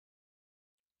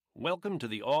Welcome to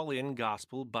the All In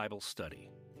Gospel Bible Study.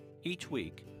 Each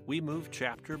week, we move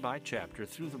chapter by chapter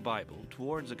through the Bible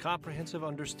towards a comprehensive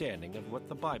understanding of what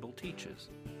the Bible teaches.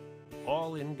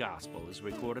 All In Gospel is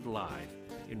recorded live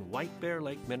in White Bear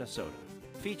Lake, Minnesota,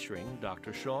 featuring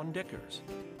Dr. Sean Dickers.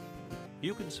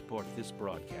 You can support this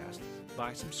broadcast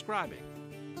by subscribing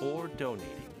or donating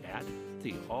at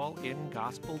the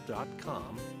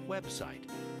allingospel.com website.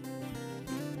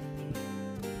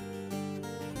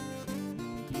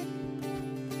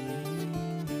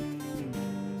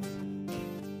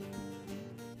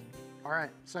 All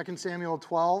right, 2 Samuel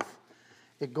 12,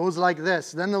 it goes like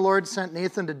this. Then the Lord sent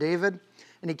Nathan to David,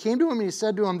 and he came to him and he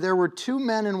said to him, "There were two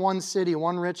men in one city,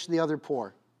 one rich, the other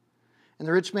poor. And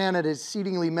the rich man had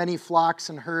exceedingly many flocks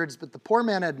and herds, but the poor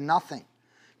man had nothing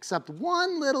except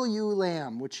one little ewe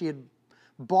lamb, which he had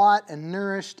bought and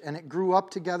nourished, and it grew up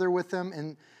together with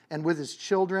him and with his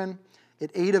children.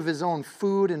 It ate of his own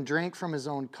food and drank from his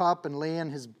own cup and lay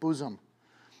in his bosom.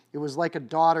 It was like a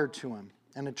daughter to him.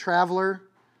 And a traveler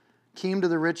came to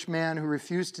the rich man who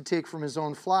refused to take from his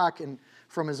own flock and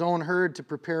from his own herd to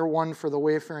prepare one for the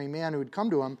wayfaring man who had come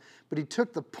to him. But he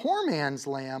took the poor man's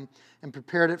lamb and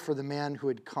prepared it for the man who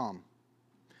had come."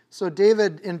 So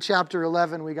David, in chapter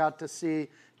 11, we got to see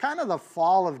kind of the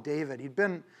fall of David. He'd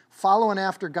been following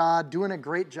after God, doing a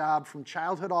great job from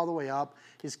childhood all the way up.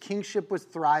 His kingship was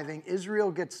thriving.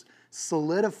 Israel gets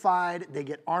solidified. They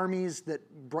get armies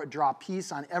that draw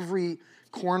peace on every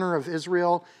corner of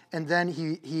Israel. And then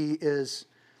he is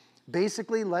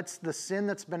basically lets the sin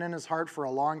that's been in his heart for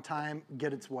a long time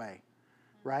get its way,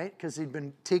 right? Because he'd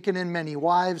been taking in many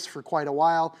wives for quite a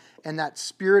while, and that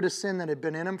spirit of sin that had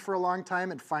been in him for a long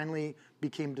time, it finally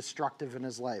became destructive in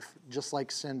his life, just like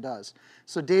sin does.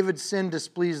 So David's sin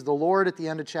displeased the Lord at the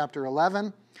end of chapter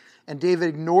 11, and David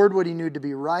ignored what he knew to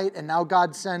be right, and now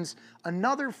God sends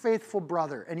another faithful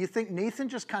brother. And you think Nathan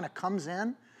just kind of comes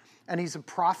in, and he's a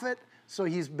prophet, so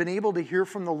he's been able to hear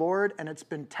from the Lord, and it's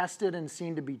been tested and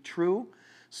seen to be true.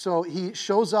 So he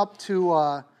shows up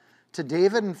to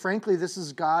David, and frankly, this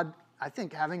is God, I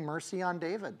think, having mercy on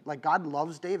David. Like, God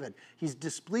loves David. He's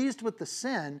displeased with the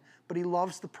sin, but he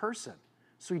loves the person.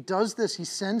 So he does this. He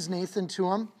sends Nathan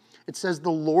to him. It says the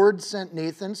Lord sent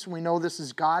Nathan, so we know this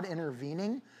is God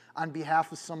intervening on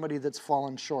behalf of somebody that's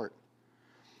fallen short.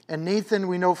 And Nathan,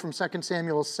 we know from 2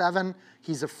 Samuel 7,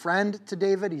 he's a friend to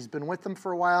David. He's been with him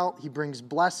for a while. He brings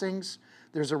blessings.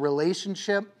 There's a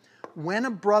relationship. When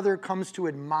a brother comes to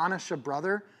admonish a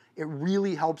brother, it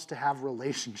really helps to have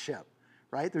relationship,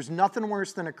 right? There's nothing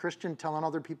worse than a Christian telling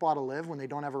other people how to live when they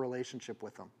don't have a relationship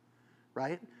with them,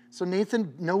 right? So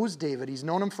Nathan knows David. He's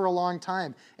known him for a long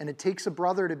time, and it takes a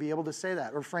brother to be able to say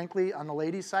that. Or frankly, on the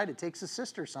ladies' side, it takes a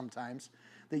sister sometimes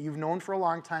that you've known for a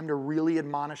long time to really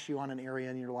admonish you on an area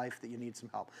in your life that you need some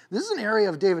help. This is an area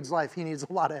of David's life he needs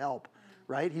a lot of help,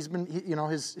 right? His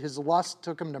lust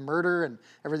took him to murder and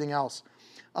everything else.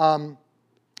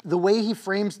 The way he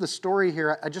frames the story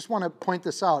here, I just want to point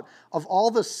this out. Of all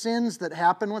the sins that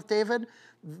happen with David,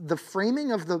 the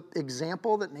framing of the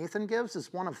example that Nathan gives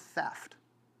is one of theft,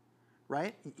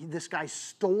 right? This guy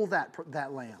stole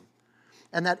that lamb.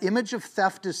 And that image of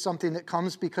theft is something that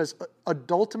comes because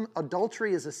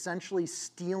adultery is essentially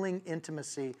stealing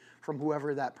intimacy from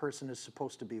whoever that person is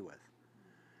supposed to be with,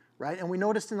 right? And we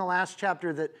noticed in the last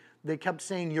chapter that they kept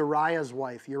saying Uriah's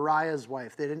wife, Uriah's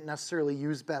wife. They didn't necessarily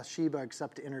use Bathsheba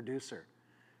except to introduce her,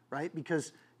 right?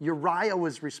 Because Uriah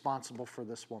was responsible for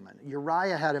this woman.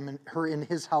 Uriah had her in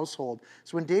his household.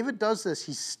 So when David does this,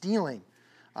 he's stealing.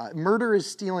 Murder is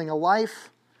stealing a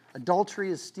life. Adultery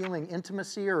is stealing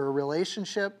intimacy or a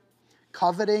relationship.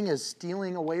 Coveting is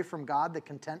stealing away from God the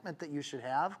contentment that you should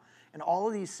have. And all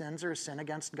of these sins are a sin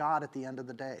against God at the end of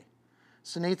the day.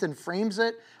 So Nathan frames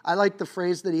it. I like the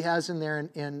phrase that he has in there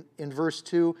in verse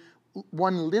 2,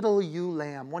 one little ewe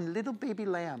lamb, one little baby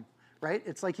lamb, right?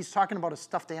 It's like he's talking about a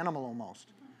stuffed animal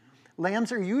almost.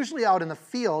 Lambs are usually out in the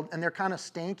field, and they're kind of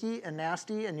stanky and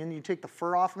nasty, and then you take the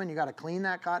fur off them, and you got to clean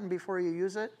that cotton before you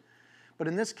use it. But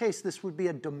in this case, this would be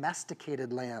a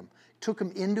domesticated lamb. Took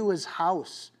him into his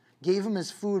house, gave him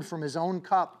his food from his own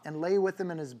cup, and lay with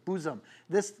him in his bosom.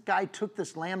 This guy took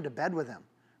this lamb to bed with him,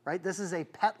 right? This is a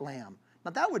pet lamb. Now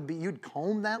that would be, you'd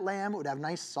comb that lamb. It would have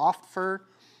nice soft fur.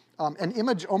 An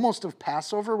image almost of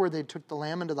Passover where they took the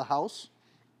lamb into the house.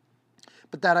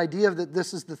 But that idea of that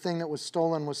this is the thing that was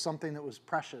stolen was something that was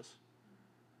precious.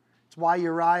 It's why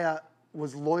Uriah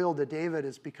was loyal to David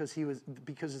is because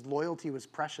his loyalty was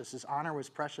precious. His honor was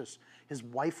precious. His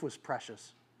wife was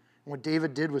precious. And what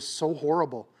David did was so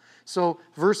horrible. So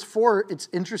verse 4, it's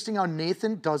interesting how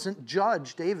Nathan doesn't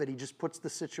judge David. He just puts the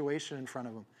situation in front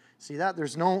of him. See that?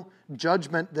 There's no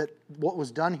judgment that what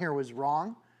was done here was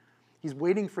wrong. He's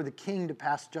waiting for the king to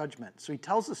pass judgment. So he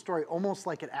tells the story almost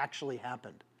like it actually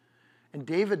happened. And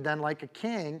David then, like a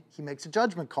king, he makes a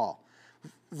judgment call.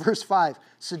 Verse 5,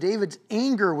 so David's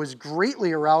anger was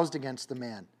greatly aroused against the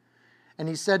man. And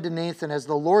he said to Nathan, as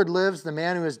the Lord lives, the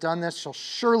man who has done this shall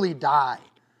surely die.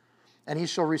 And he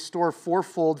shall restore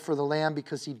fourfold for the land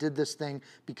because he did this thing,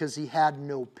 because he had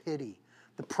no pity.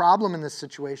 The problem in this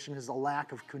situation is a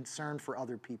lack of concern for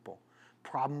other people.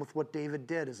 Problem with what David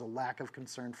did is a lack of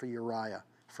concern for Uriah,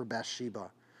 for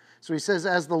Bathsheba. So he says,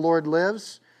 as the Lord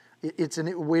lives, it's a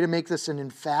way to make this an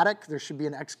emphatic. There should be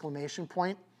an exclamation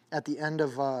point at the end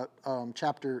of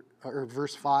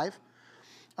verse 5.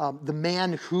 The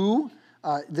man who,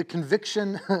 the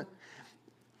conviction,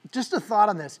 just a thought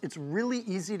on this. It's really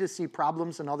easy to see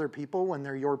problems in other people when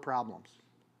they're your problems.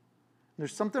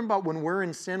 There's something about when we're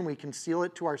in sin, we conceal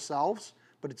it to ourselves,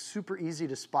 but it's super easy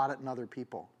to spot it in other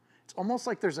people. It's almost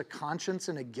like there's a conscience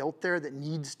and a guilt there that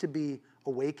needs to be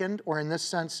awakened, or in this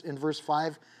sense, in verse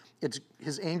 5,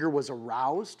 his anger was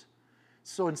aroused.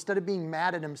 So instead of being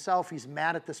mad at himself, he's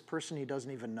mad at this person he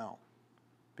doesn't even know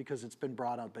because it's been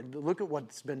brought up. And look at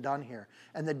what's been done here.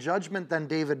 And the judgment then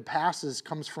David passes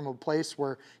comes from a place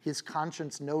where his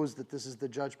conscience knows that this is the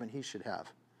judgment he should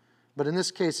have. But in this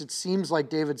case, it seems like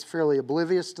David's fairly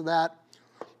oblivious to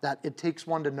that it takes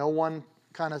one to know one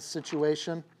kind of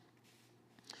situation.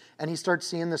 And he starts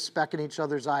seeing the speck in each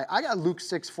other's eye. I got Luke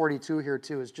 6:42 here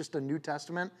too. It's just a New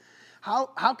Testament.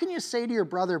 How can you say to your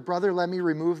brother, brother, let me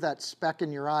remove that speck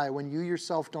in your eye when you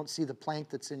yourself don't see the plank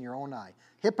that's in your own eye?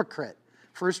 Hypocrite.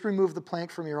 First remove the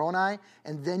plank from your own eye,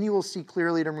 and then you will see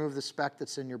clearly to remove the speck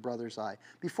that's in your brother's eye.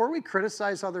 Before we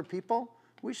criticize other people,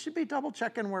 we should be double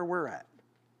checking where we're at.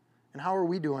 And how are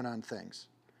we doing on things?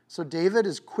 So David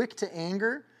is quick to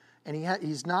anger, and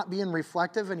he's not being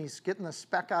reflective, and he's getting the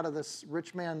speck out of this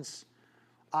rich man's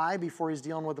eye before he's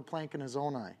dealing with the plank in his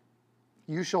own eye.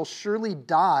 You shall surely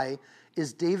die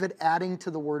is David adding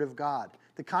to the word of God.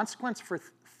 The consequence for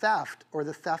theft, or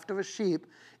the theft of a sheep,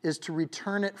 is to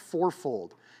return it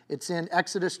fourfold. It's in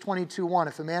Exodus 22:1.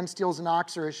 If a man steals an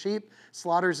ox or a sheep,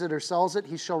 slaughters it or sells it,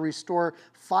 he shall restore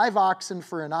 5 oxen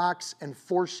for an ox and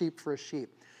 4 sheep for a sheep.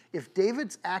 If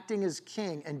David's acting as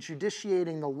king and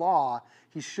judiciating the law,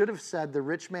 he should have said the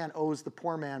rich man owes the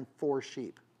poor man 4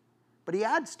 sheep. But he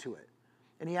adds to it.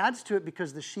 And he adds to it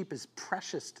because the sheep is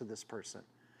precious to this person.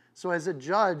 So as a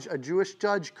judge, a Jewish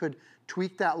judge could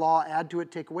tweak that law, add to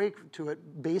it, take away to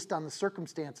it, based on the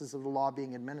circumstances of the law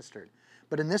being administered.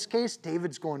 But in this case,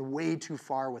 David's going way too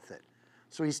far with it.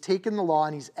 So he's taken the law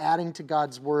and he's adding to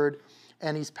God's word,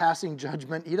 and he's passing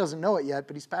judgment. He doesn't know it yet,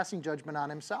 but he's passing judgment on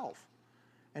himself.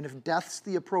 And if death's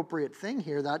the appropriate thing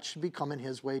here, that should be coming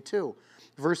his way too.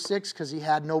 Verse 6, because he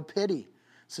had no pity.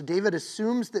 So David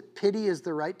assumes that pity is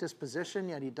the right disposition,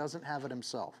 yet he doesn't have it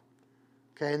himself.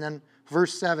 Okay, and then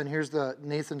verse 7, here's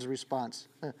Nathan's response.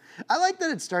 I like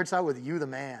that it starts out with you, the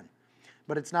man,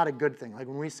 but it's not a good thing. Like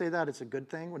when we say that, it's a good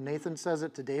thing. When Nathan says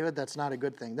it to David, that's not a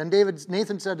good thing. Then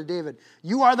Nathan said to David,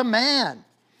 you are the man.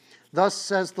 Thus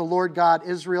says the Lord God,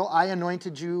 Israel, I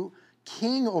anointed you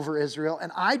king over Israel,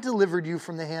 and I delivered you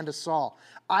from the hand of Saul.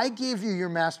 I gave you your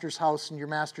master's house and your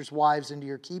master's wives into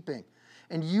your keeping,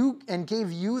 and gave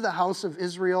you the house of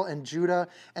Israel and Judah,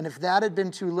 and if that had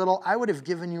been too little, I would have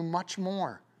given you much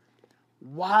more.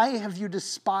 Why have you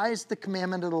despised the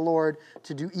commandment of the Lord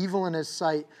to do evil in his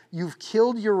sight? You've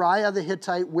killed Uriah the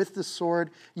Hittite with the sword.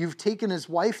 You've taken his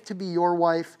wife to be your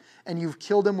wife, and you've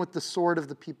killed him with the sword of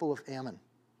the people of Ammon.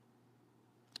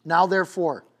 Now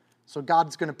therefore, so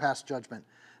God's going to pass judgment.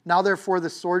 Now therefore the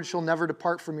sword shall never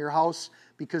depart from your house,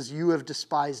 because you have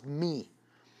despised me,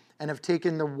 and have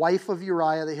taken the wife of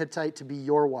Uriah the Hittite to be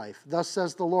your wife. Thus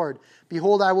says the Lord,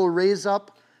 behold, I will raise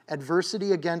up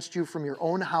adversity against you from your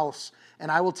own house, and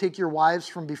I will take your wives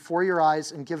from before your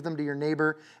eyes and give them to your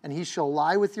neighbor, and he shall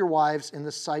lie with your wives in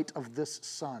the sight of this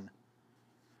sun.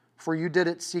 For you did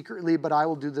it secretly, but I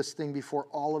will do this thing before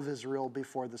all of Israel,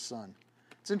 before the sun.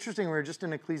 It's interesting, we were just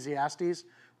in Ecclesiastes,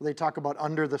 where they talk about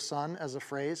under the sun as a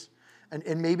phrase,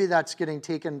 and maybe that's getting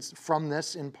taken from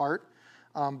this in part.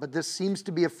 But this seems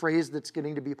to be a phrase that's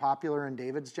getting to be popular in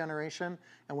David's generation.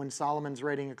 And when Solomon's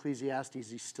writing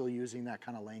Ecclesiastes, he's still using that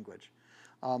kind of language.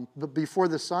 But before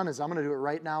the sun is, I'm going to do it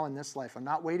right now in this life. I'm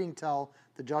not waiting till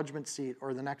the judgment seat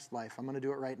or the next life. I'm going to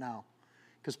do it right now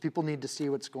because people need to see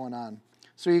what's going on.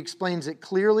 So he explains it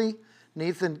clearly.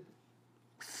 Nathan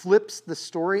flips the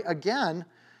story. Again,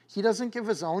 he doesn't give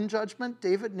his own judgment.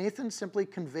 Nathan simply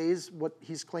conveys what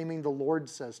he's claiming the Lord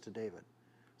says to David.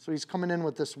 So he's coming in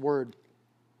with this word.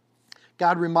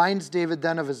 God reminds David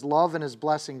then of his love and his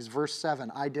blessings. Verse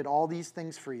 7, I did all these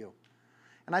things for you.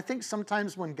 And I think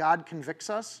sometimes when God convicts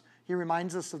us, He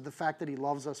reminds us of the fact that he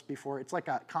loves us before. It's like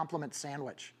a compliment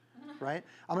sandwich, right?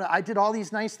 I did all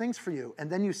these nice things for you, and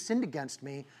then you sinned against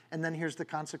me, and then here's the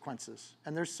consequences.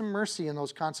 And there's some mercy in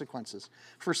those consequences.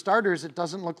 For starters, it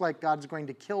doesn't look like God's going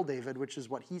to kill David, which is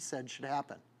what he said should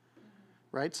happen,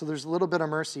 right? So there's a little bit of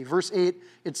mercy. Verse 8,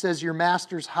 it says, your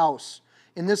master's house.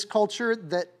 In this culture,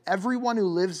 that everyone who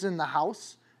lives in the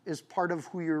house is part of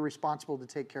who you're responsible to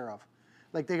take care of.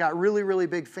 Like they got really, really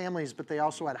big families, but they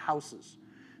also had houses.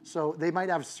 So they might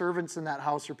have servants in that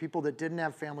house or people that didn't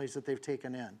have families that they've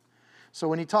taken in. So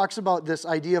when he talks about this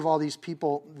idea of all these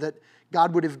people, that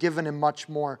God would have given him much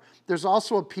more, there's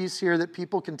also a piece here that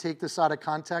people can take this out of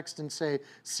context and say,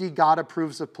 see, God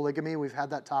approves of polygamy. We've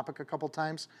had that topic a couple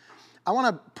times. I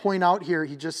want to point out here,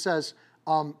 he just says,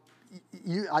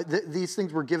 these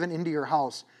things were given into your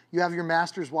house. You have your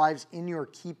master's wives in your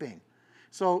keeping.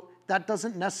 So that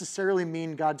doesn't necessarily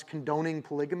mean God's condoning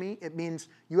polygamy. It means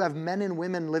you have men and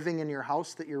women living in your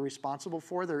house that you're responsible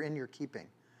for. They're in your keeping.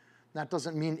 That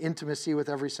doesn't mean intimacy with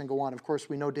every single one. Of course,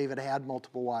 we know David had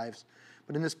multiple wives.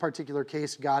 But in this particular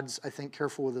case, God's, I think,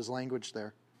 careful with his language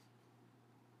there.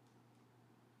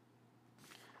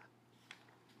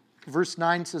 Verse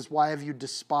 9 says, why have you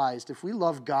despised? If we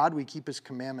love God, we keep his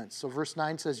commandments. So verse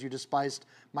 9 says, you despised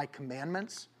my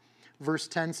commandments. Verse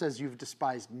 10 says, you've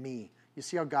despised me. You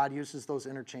see how God uses those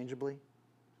interchangeably?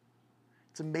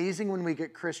 It's amazing when we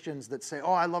get Christians that say,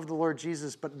 oh, I love the Lord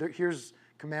Jesus, but here's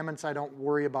commandments I don't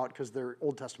worry about because they're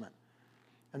Old Testament.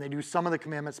 And they do some of the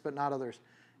commandments, but not others.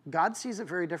 God sees it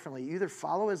very differently. You either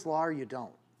follow his law or you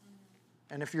don't.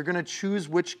 And if you're going to choose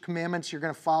which commandments you're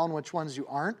going to follow and which ones you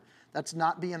aren't, that's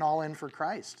not being all in for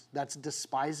Christ. That's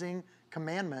despising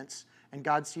commandments, and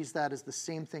God sees that as the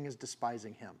same thing as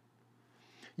despising him.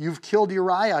 You've killed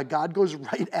Uriah. God goes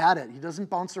right at it. He doesn't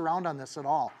bounce around on this at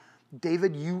all.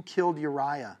 David, you killed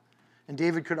Uriah. And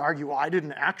David could argue, well, I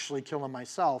didn't actually kill him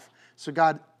myself. So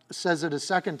God says it a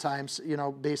second time, here's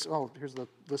the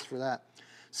list for that.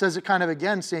 Says it kind of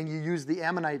again, saying you used the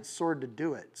Ammonite sword to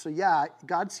do it. So yeah,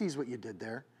 God sees what you did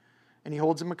there, and he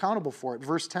holds him accountable for it.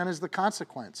 Verse 10 is the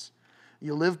consequence.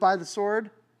 You live by the sword,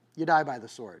 you die by the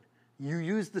sword. You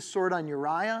use the sword on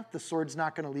Uriah, the sword's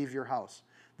not going to leave your house.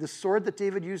 The sword that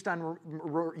David used on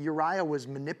Uriah was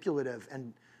manipulative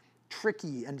and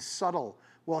tricky and subtle.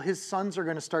 Well, his sons are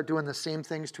going to start doing the same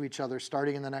things to each other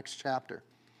starting in the next chapter.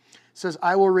 It says,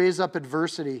 I will raise up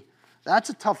adversity.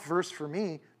 That's a tough verse for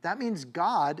me. That means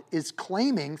God is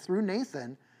claiming through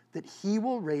Nathan that he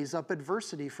will raise up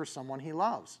adversity for someone he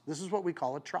loves. This is what we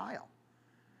call a trial.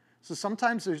 So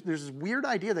sometimes there's this weird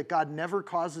idea that God never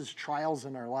causes trials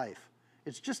in our life.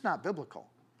 It's just not biblical.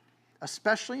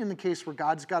 Especially in the case where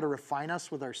God's got to refine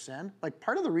us with our sin. Like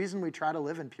part of the reason we try to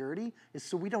live in purity is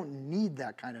so we don't need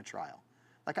that kind of trial.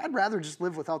 Like I'd rather just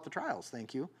live without the trials,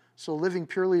 thank you. So living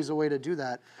purely is a way to do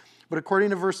that. But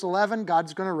according to verse 11,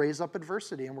 God's going to raise up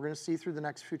adversity. And we're going to see through the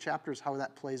next few chapters how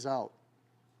that plays out.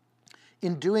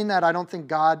 In doing that, I don't think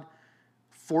God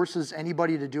forces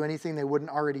anybody to do anything they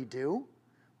wouldn't already do.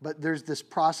 But there's this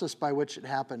process by which it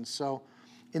happens. So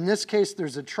in this case,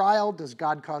 there's a trial. Does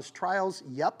God cause trials?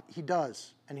 Yep, he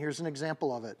does. And here's an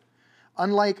example of it.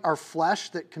 Unlike our flesh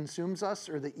that consumes us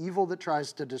or the evil that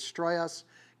tries to destroy us,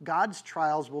 God's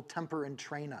trials will temper and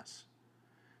train us.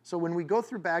 So when we go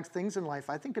through bad things in life,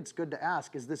 I think it's good to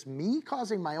ask, is this me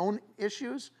causing my own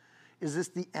issues? Is this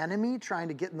the enemy trying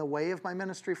to get in the way of my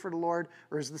ministry for the Lord?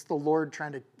 Or is this the Lord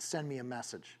trying to send me a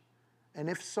message? And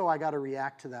if so, I got to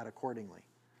react to that accordingly.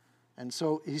 And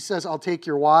so he says, I'll take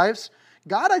your wives.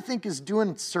 God, I think, is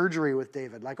doing surgery with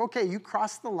David. Like, okay, you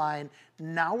crossed the line.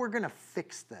 Now we're going to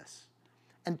fix this.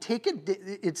 And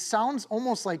it sounds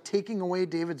almost like taking away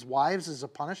David's wives is a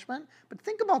punishment. But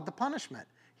think about the punishment.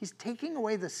 He's taking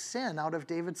away the sin out of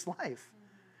David's life.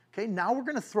 Okay, now we're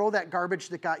going to throw that garbage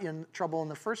that got you in trouble in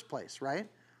the first place, right?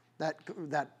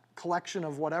 That collection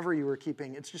of whatever you were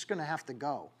keeping, it's just going to have to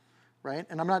go, right?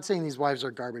 And I'm not saying these wives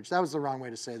are garbage. That was the wrong way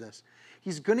to say this.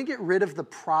 He's going to get rid of the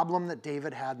problem that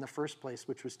David had in the first place,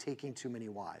 which was taking too many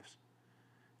wives.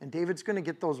 And David's going to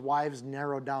get those wives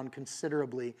narrowed down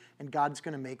considerably, and God's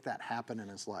going to make that happen in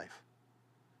his life.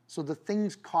 So the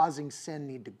things causing sin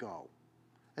need to go.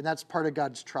 And that's part of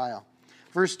God's trial.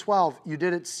 Verse 12, you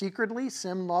did it secretly.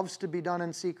 Sin loves to be done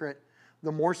in secret.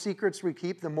 The more secrets we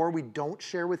keep, the more we don't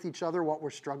share with each other what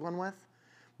we're struggling with,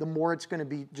 the more it's going to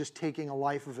be just taking a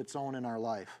life of its own in our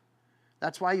life.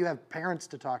 That's why you have parents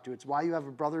to talk to. It's why you have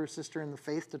a brother or sister in the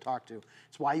faith to talk to.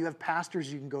 It's why you have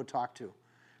pastors you can go talk to,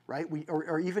 right?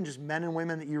 Or even just men and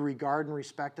women that you regard and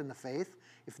respect in the faith.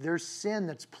 If there's sin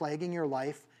that's plaguing your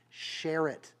life, share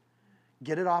it.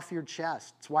 Get it off your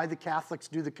chest. It's why the Catholics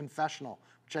do the confessional,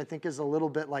 which I think is a little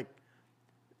bit like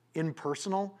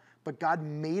impersonal, but God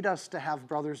made us to have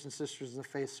brothers and sisters in the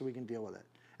faith so we can deal with it.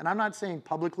 And I'm not saying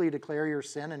publicly declare your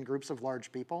sin in groups of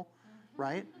large people,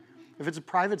 right? If it's a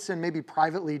private sin, maybe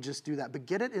privately just do that. But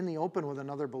get it in the open with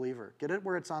another believer. Get it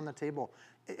where it's on the table.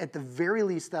 At the very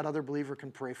least, that other believer can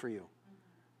pray for you,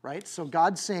 right? So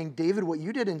God's saying, David, what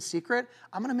you did in secret,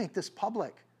 I'm going to make this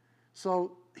public.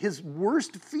 So his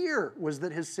worst fear was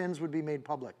that his sins would be made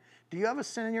public. Do you have a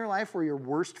sin in your life where your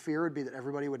worst fear would be that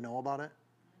everybody would know about it?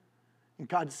 And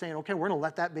God's saying, okay, we're going to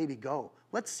let that baby go.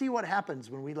 Let's see what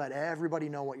happens when we let everybody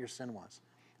know what your sin was.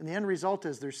 And the end result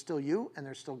is there's still you and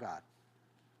there's still God.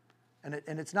 And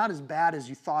it's not as bad as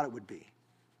you thought it would be,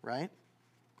 right?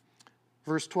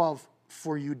 Verse 12,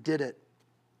 for you did it.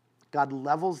 God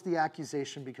levels the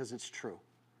accusation because it's true.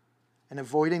 And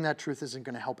avoiding that truth isn't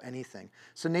going to help anything.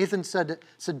 So David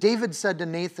said to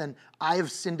Nathan, I have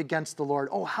sinned against the Lord.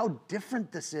 Oh, how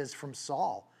different this is from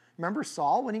Saul. Remember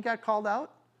Saul when he got called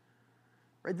out?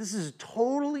 Right? This is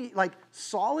totally, like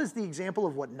Saul is the example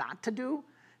of what not to do.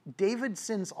 David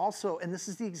sins also, and this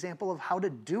is the example of how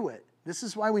to do it. This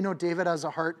is why we know David has a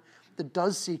heart that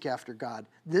does seek after God.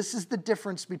 This is the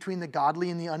difference between the godly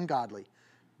and the ungodly.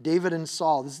 David and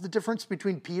Saul. This is the difference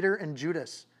between Peter and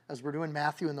Judas, as we're doing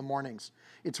Matthew in the mornings.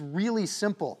 It's really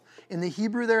simple. In the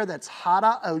Hebrew there, that's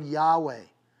Hada el Yahweh.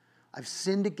 I've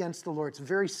sinned against the Lord. It's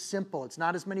very simple. It's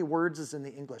not as many words as in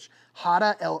the English.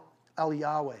 Hada el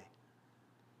Yahweh.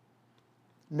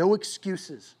 No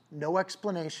excuses, no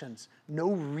explanations,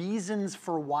 no reasons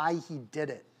for why he did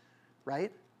it,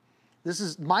 right? This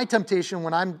is my temptation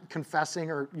when I'm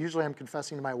confessing, or usually I'm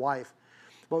confessing to my wife.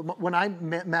 But when I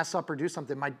mess up or do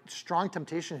something, my strong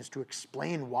temptation is to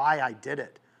explain why I did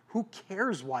it. Who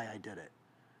cares why I did it?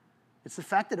 It's the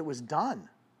fact that it was done.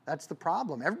 That's the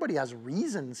problem. Everybody has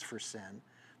reasons for sin.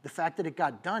 The fact that it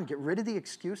got done, get rid of the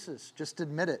excuses. Just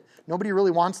admit it. Nobody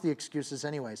really wants the excuses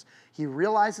anyways. He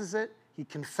realizes it, he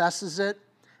confesses it,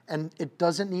 and it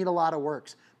doesn't need a lot of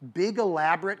works. Big,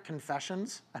 elaborate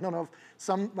confessions. I don't know if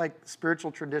some like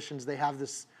spiritual traditions, they have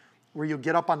this where you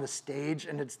get up on the stage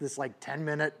and it's this like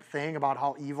 10-minute thing about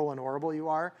how evil and horrible you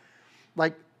are.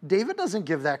 Like David doesn't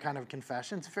give that kind of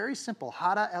confession. It's very simple.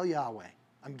 Hada el Yahweh.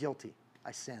 I'm guilty.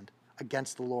 I sinned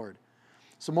against the Lord.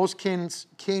 So most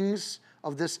kings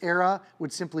of this era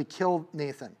would simply kill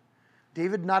Nathan.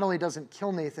 David not only doesn't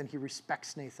kill Nathan, he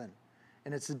respects Nathan.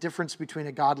 And it's the difference between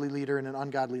a godly leader and an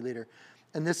ungodly leader.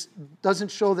 And this doesn't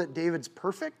show that David's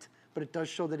perfect, but it does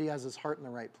show that he has his heart in the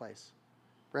right place,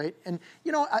 right? And,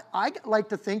 you know, I like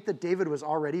to think that David was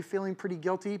already feeling pretty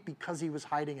guilty because he was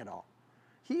hiding it all.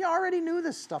 He already knew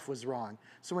this stuff was wrong.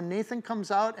 So when Nathan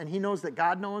comes out and he knows that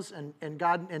God knows and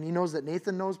he knows that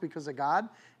Nathan knows because of God,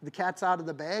 the cat's out of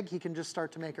the bag, he can just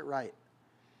start to make it right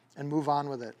and move on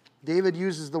with it. David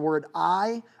uses the word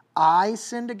I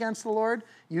sinned against the Lord,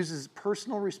 uses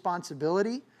personal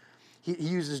responsibility. He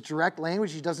uses direct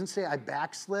language. He doesn't say I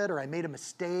backslid or I made a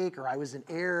mistake or I was in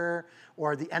error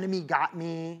or the enemy got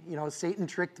me, you know, Satan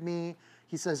tricked me.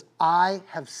 He says, I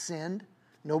have sinned.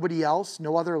 Nobody else,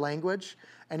 no other language.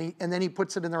 And then he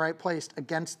puts it in the right place,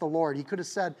 against the Lord. He could have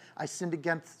said, I sinned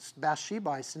against Bathsheba,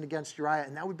 I sinned against Uriah,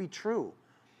 and that would be true.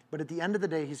 But at the end of the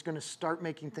day, he's going to start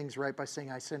making things right by saying,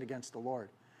 I sinned against the Lord.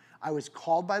 I was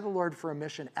called by the Lord for a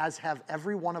mission, as have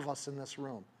every one of us in this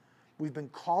room. We've been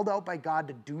called out by God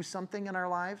to do something in our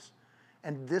lives,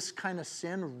 and this kind of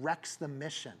sin wrecks the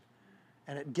mission,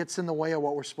 and it gets in the way of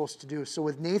what we're supposed to do. So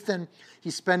with Nathan,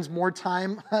 he spends more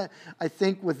time, I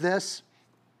think, with this,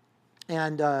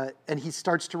 and he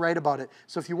starts to write about it.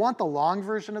 So if you want the long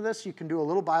version of this, you can do a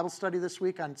little Bible study this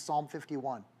week on Psalm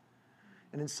 51.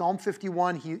 And in Psalm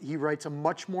 51, he writes a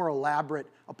much more elaborate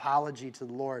apology to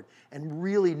the Lord and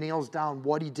really nails down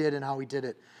what he did and how he did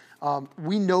it.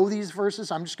 We know these verses.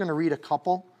 I'm just going to read a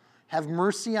couple. Have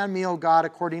mercy on me, O God,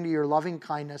 according to your loving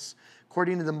kindness,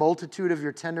 according to the multitude of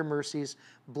your tender mercies.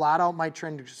 Blot out my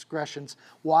transgressions.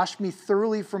 Wash me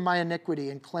thoroughly from my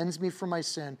iniquity and cleanse me from my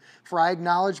sin. For I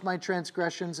acknowledge my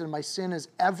transgressions and my sin is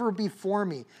ever before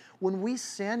me. When we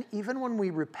sin, even when we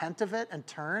repent of it and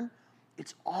turn,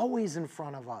 it's always in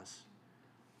front of us.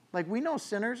 Like we know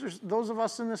sinners, there's those of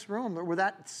us in this room where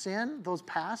that sin, those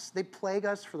past, they plague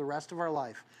us for the rest of our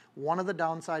life. One of the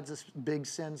downsides of big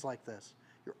sins like this.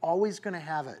 You're always going to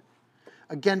have it.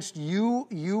 Against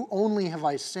you only have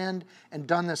I sinned and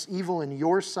done this evil in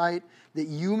your sight, that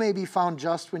you may be found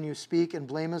just when you speak and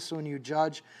blameless when you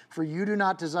judge. For you do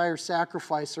not desire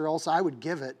sacrifice, or else I would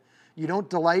give it. You don't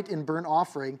delight in burnt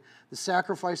offering. The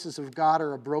sacrifices of God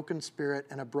are a broken spirit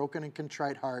and a broken and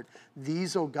contrite heart.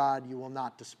 These, O God, you will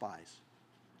not despise.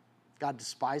 God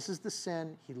despises the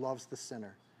sin. He loves the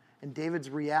sinner. And David's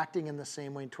reacting in the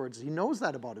same way towards it. He knows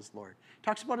that about his Lord. He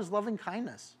talks about his loving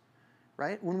kindness,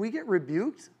 right? When we get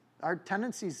rebuked, our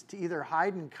tendency is to either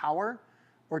hide and cower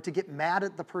or to get mad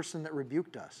at the person that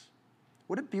rebuked us.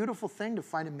 What a beautiful thing to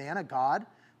find a man of God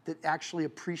that actually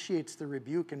appreciates the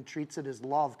rebuke and treats it as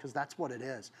love, because that's what it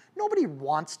is. Nobody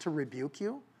wants to rebuke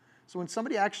you. So when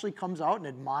somebody actually comes out and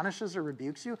admonishes or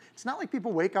rebukes you, it's not like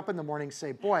people wake up in the morning and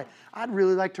say, boy, I'd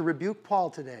really like to rebuke Paul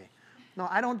today. No,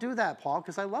 I don't do that, Paul,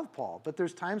 because I love Paul. But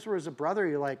there's times where as a brother,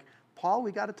 you're like, Paul,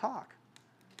 we got to talk,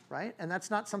 right? And that's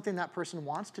not something that person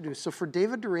wants to do. So for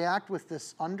David to react with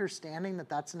this understanding that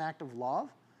that's an act of love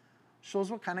shows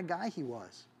what kind of guy he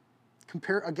was.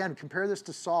 Compare this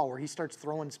to Saul, where he starts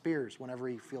throwing spears whenever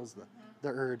he feels the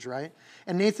urge, right?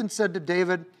 And Nathan said to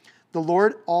David, the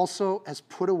Lord also has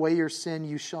put away your sin,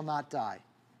 you shall not die.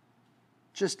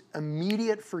 Just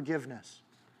immediate forgiveness.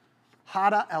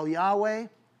 Hada el Yahweh,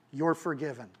 you're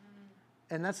forgiven.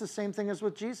 And that's the same thing as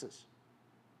with Jesus.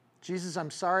 Jesus, I'm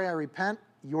sorry, I repent,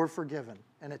 you're forgiven.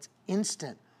 And it's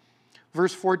instant.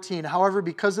 Verse 14, however,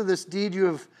 because of this deed, you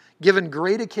have given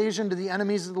great occasion to the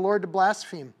enemies of the Lord to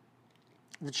blaspheme.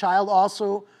 The child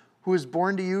also who is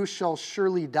born to you shall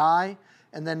surely die.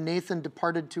 And then Nathan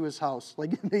departed to his house.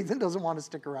 Like, Nathan doesn't want to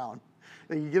stick around.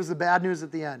 He gives the bad news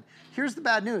at the end. Here's the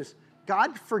bad news.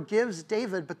 God forgives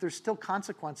David, but there's still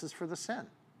consequences for the sin.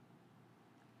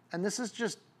 And this is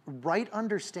just right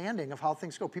understanding of how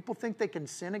things go. People think they can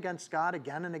sin against God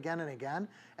again and again and again,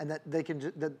 and that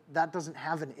that doesn't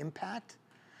have an impact.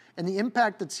 And the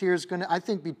impact that's here is going to, I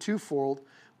think, be twofold.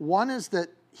 One is that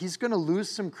he's going to lose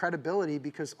some credibility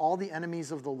because all the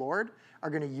enemies of the Lord are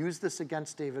going to use this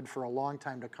against David for a long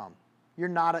time to come. You're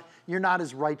not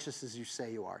as righteous as you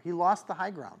say you are. He lost the high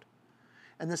ground.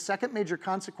 And the second major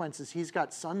consequence is he's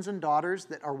got sons and daughters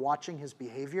that are watching his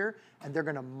behavior, and they're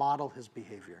going to model his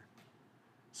behavior.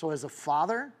 So as a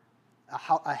father,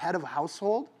 a head of a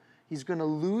household, he's going to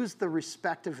lose the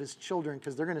respect of his children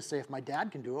because they're going to say, if my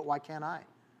dad can do it, why can't I?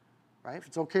 Right? If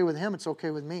it's okay with him, it's okay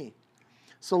with me.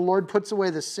 So the Lord puts away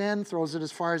the sin, throws it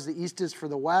as far as the east is for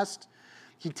the west.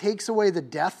 He takes away the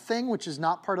death thing, which is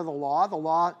not part of the law. The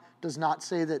law does not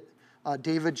say that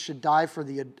David should die for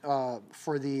the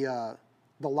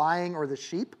lying or the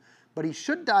sheep, but he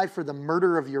should die for the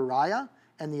murder of Uriah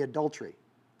and the adultery.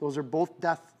 Those are both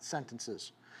death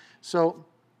sentences. So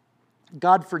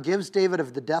God forgives David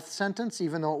of the death sentence,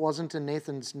 even though it wasn't in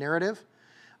Nathan's narrative.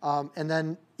 And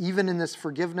then even in this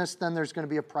forgiveness, then there's going to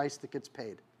be a price that gets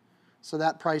paid. So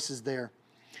that price is there.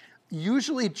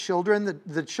 Usually children,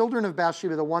 the children of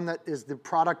Bathsheba, the one that is the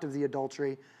product of the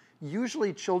adultery,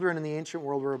 usually children in the ancient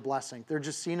world were a blessing. They're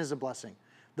just seen as a blessing.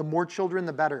 The more children,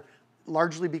 the better,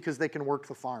 largely because they can work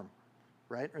the farm,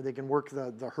 right? Or they can work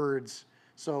the herds.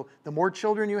 So the more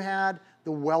children you had,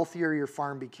 the wealthier your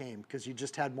farm became because you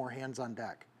just had more hands on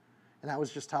deck. And that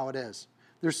was just how it is.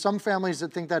 There's some families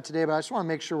that think that today, but I just want to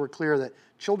make sure we're clear that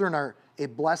children are a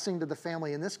blessing to the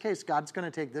family. In this case, God's going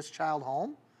to take this child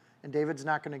home, and David's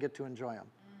not going to get to enjoy him,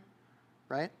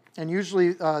 right? And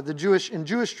usually in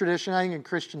Jewish tradition, I think in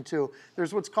Christian too,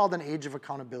 there's what's called an age of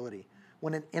accountability.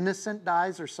 When an innocent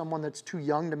dies or someone that's too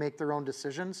young to make their own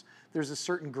decisions, there's a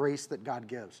certain grace that God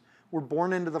gives. We're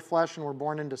born into the flesh and we're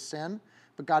born into sin,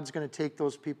 but God's going to take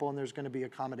those people and there's going to be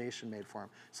accommodation made for them.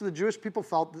 So the Jewish people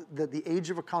felt that the age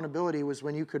of accountability was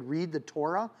when you could read the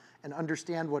Torah and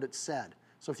understand what it said.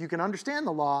 So if you can understand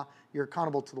the law, you're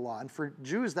accountable to the law. And for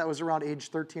Jews, that was around age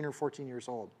 13 or 14 years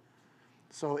old.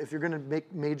 So if you're going to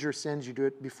make major sins, you do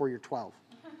it before you're 12,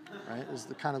 right? Is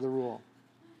the kind of the rule.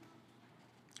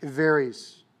 It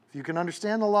varies. If you can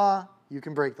understand the law, you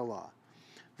can break the law.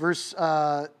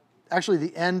 Actually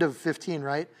the end of 15,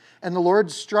 right? And the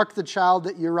Lord struck the child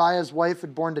that Uriah's wife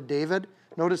had borne to David.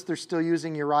 Notice they're still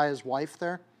using Uriah's wife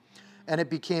there. And it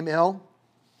became ill.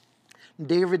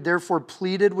 David therefore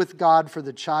pleaded with God for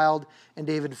the child, and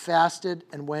David fasted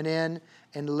and went in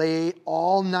and lay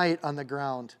all night on the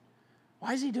ground.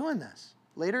 Why is he doing this?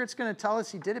 Later it's going to tell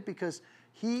us he did it because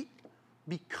he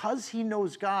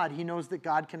knows God, he knows that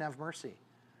God can have mercy.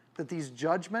 That these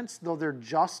judgments, though they're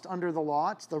just under the law,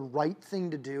 it's the right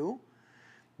thing to do,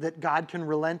 that God can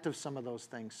relent of some of those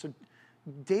things. So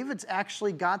David's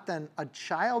actually got then a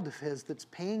child of his that's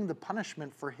paying the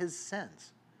punishment for his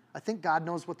sins. I think God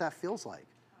knows what that feels like.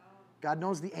 God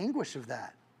knows the anguish of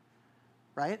that,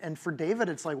 right? And for David,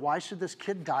 it's like, why should this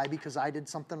kid die because I did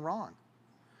something wrong?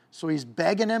 So he's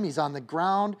begging him. He's on the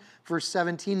ground. Verse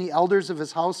 17, the elders of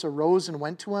his house arose and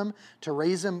went to him to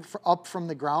raise him up from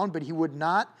the ground, but he would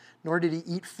not, nor did he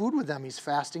eat food with them. He's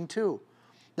fasting too.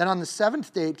 Then on the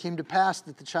seventh day it came to pass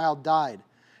that the child died,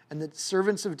 and the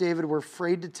servants of David were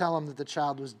afraid to tell him that the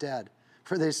child was dead.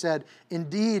 For they said,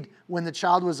 indeed, when the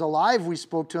child was alive, we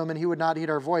spoke to him, and he would not heed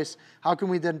our voice. How can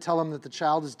we then tell him that the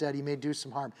child is dead? He may do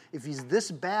some harm. If he's this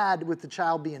bad with the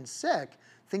child being sick,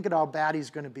 think of how bad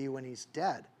he's going to be when he's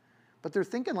dead. But they're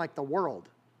thinking like the world.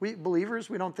 We believers,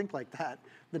 we don't think like that.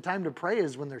 The time to pray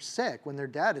is when they're sick. When they're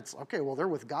dead, it's, okay, well, they're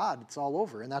with God. It's all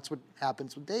over. And that's what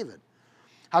happens with David.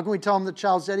 How can we tell him the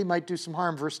child's dead? He might do some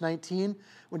harm. Verse 19,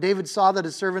 when David saw that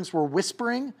his servants were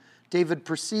whispering, David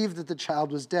perceived that the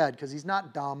child was dead, because he's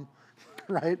not dumb,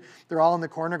 right? They're all in the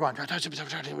corner going,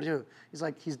 he's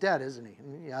like, he's dead, isn't he?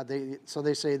 And yeah, so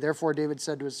they say, therefore David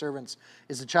said to his servants,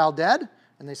 is the child dead?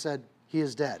 And they said, he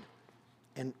is dead.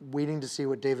 And waiting to see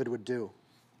what David would do.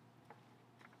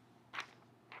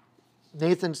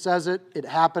 Nathan says it. It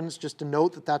happens. Just to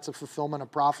note that that's a fulfillment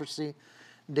of prophecy.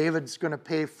 David's going to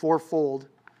pay fourfold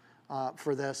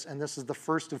for this, and this is the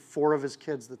first of 4 of his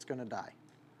kids that's going to die.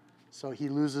 So he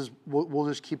loses. We'll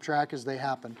just keep track as they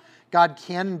happen. God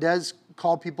can and does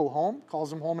call people home, calls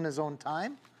them home in his own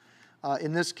time.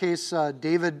 In this case,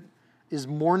 David is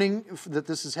mourning that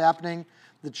this is happening.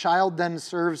 The child then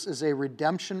serves as a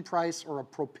redemption price or a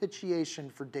propitiation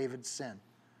for David's sin.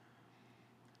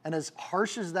 And as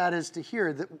harsh as that is to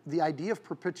hear, the idea of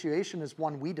propitiation is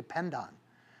one we depend on,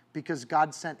 because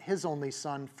God sent his only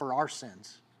son for our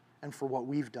sins and for what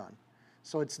we've done.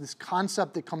 So it's this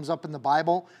concept that comes up in the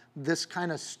Bible. This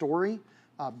kind of story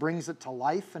brings it to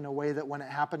life in a way that when it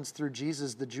happens through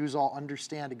Jesus, the Jews all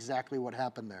understand exactly what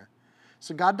happened there.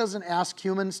 So God doesn't ask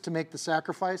humans to make the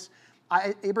sacrifice.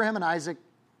 Abraham and Isaac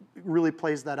really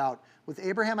plays that out. With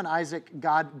Abraham and Isaac,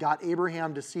 God got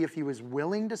Abraham to see if he was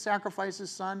willing to sacrifice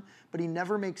his son, but he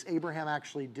never makes Abraham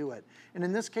actually do it. And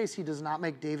in this case, he does not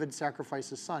make David sacrifice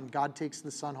his son. God takes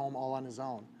the son home all on his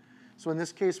own. So in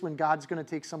this case, when God's going to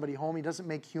take somebody home, he doesn't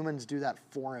make humans do that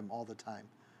for him all the time.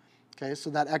 Okay, so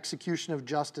that execution of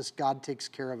justice, God takes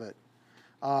care of it.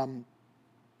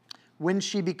 When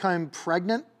she became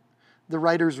pregnant, the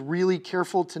writer's really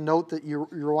careful to note that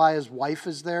Uriah's wife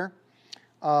is there.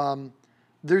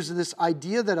 There's this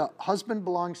idea that a husband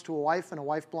belongs to a wife and a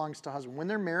wife belongs to a husband. When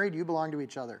they're married, you belong to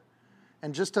each other.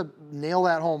 And just to nail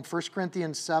that home, 1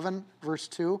 Corinthians 7, verse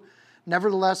 2,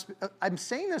 nevertheless, I'm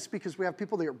saying this because we have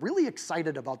people that are really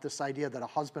excited about this idea that a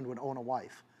husband would own a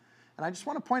wife. And I just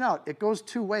want to point out, it goes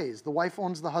 2 ways. The wife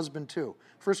owns the husband too.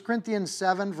 1 Corinthians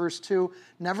 7, verse 2,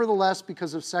 nevertheless,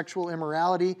 because of sexual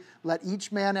immorality, let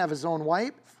each man have his own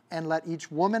wife, and let each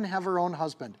woman have her own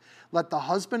husband. Let the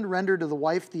husband render to the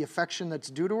wife the affection that's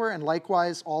due to her, and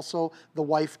likewise also the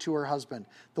wife to her husband.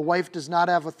 The wife does not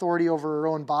have authority over her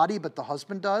own body, but the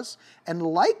husband does. And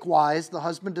likewise, the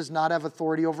husband does not have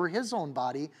authority over his own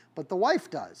body, but the wife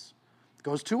does. It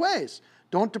goes 2 ways.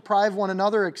 Don't deprive one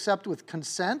another except with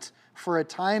consent for a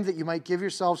time that you might give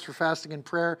yourselves for fasting and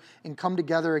prayer and come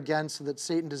together again so that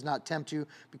Satan does not tempt you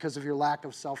because of your lack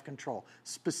of self-control.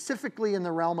 Specifically in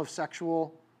the realm of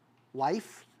sexual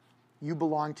life, you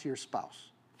belong to your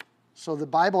spouse. So the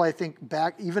Bible, I think,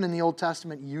 back even in the Old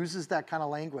Testament, uses that kind of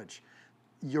language.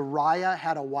 Uriah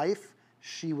had a wife.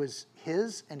 She was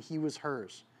his and he was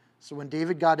hers. So when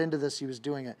David got into this, he was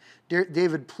doing it.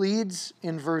 David pleads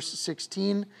in verse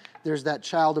 16. There's that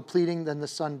child of pleading, then the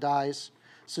son dies.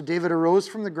 So David arose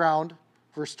from the ground,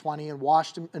 verse 20, and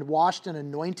washed and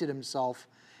anointed himself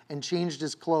and changed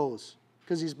his clothes,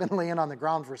 because he's been laying on the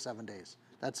ground for 7 days.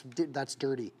 That's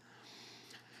dirty.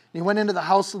 And he went into the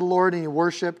house of the Lord and he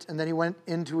worshiped, and then he went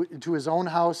into his own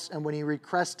house, and when he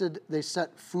requested, they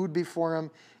set food before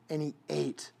him, and he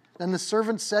ate. Then the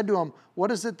servant said to him,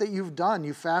 what is it that you've done?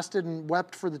 You fasted and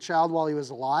wept for the child while he was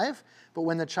alive, but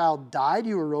when the child died,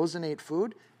 you arose and ate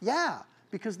food? Yeah,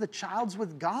 because the child's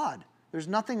with God. There's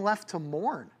nothing left to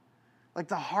mourn. Like,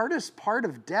 the hardest part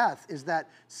of death is that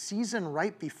season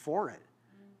right before it.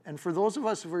 And for those of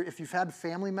us, if you've had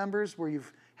family members where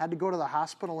you've had to go to the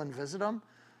hospital and visit them,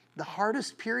 the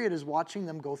hardest period is watching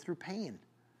them go through pain.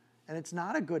 And it's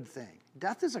not a good thing.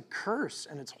 Death is a curse,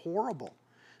 and it's horrible.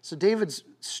 So David's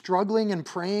struggling and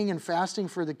praying and fasting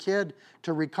for the kid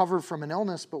to recover from an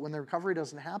illness, but when the recovery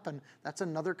doesn't happen, that's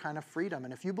another kind of freedom.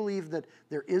 And if you believe that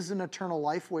there is an eternal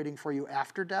life waiting for you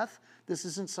after death, this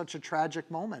isn't such a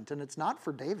tragic moment. And it's not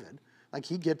for David. Like,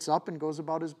 he gets up and goes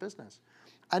about his business.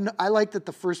 I like that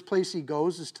the first place he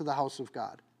goes is to the house of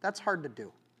God. That's hard to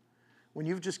do. When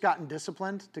you've just gotten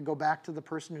disciplined, to go back to the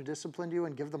person who disciplined you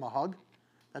and give them a hug,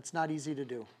 that's not easy to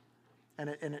do. And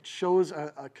it shows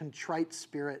a contrite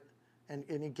spirit. And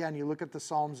again, you look at the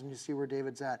Psalms and you see where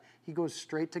David's at. He goes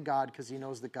straight to God because he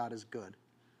knows that God is good.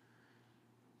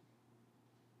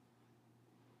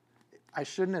 I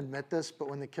shouldn't admit this, but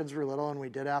when the kids were little and we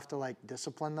did have to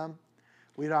discipline them,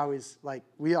 we always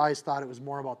thought it was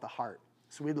more about the heart.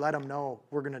 So we'd let them know,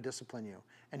 we're going to discipline you.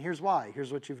 And here's why.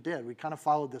 Here's what you've did. We kind of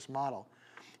followed this model.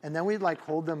 And then we'd like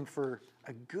hold them for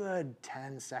a good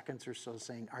 10 seconds or so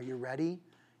saying, are you ready?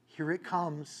 Here it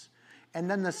comes.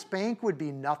 And then the spank would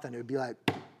be nothing. It would be like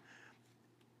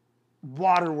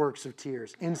waterworks of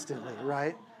tears instantly,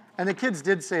 right? And the kids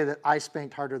did say that I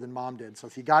spanked harder than mom did. So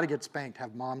if you got to get spanked,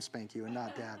 have mom spank you and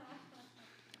not dad.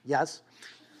 Yes?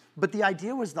 But the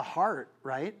idea was the heart,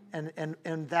 right?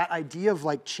 And that idea of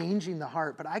like changing the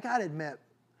heart. But I got to admit,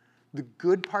 the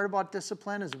good part about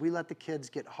discipline is we let the kids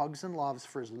get hugs and loves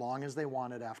for as long as they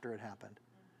wanted after it happened.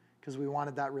 Because we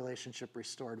wanted that relationship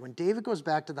restored. When David goes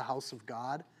back to the house of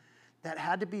God, that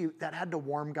had to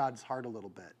warm God's heart a little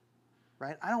bit.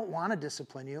 Right? I don't want to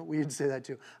discipline you. We'd say that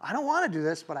too. I don't want to do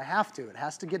this, but I have to. It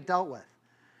has to get dealt with.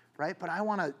 Right? But I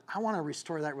want to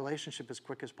restore that relationship as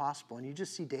quick as possible. And you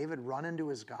just see David run into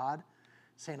his God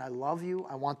saying, I love you.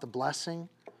 I want the blessing.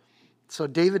 So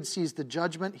David sees the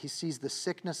judgment. He sees the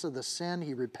sickness of the sin.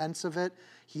 He repents of it.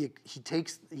 He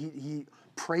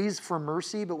prays for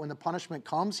mercy, but when the punishment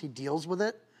comes, he deals with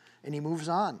it and he moves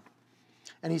on.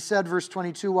 And he said, verse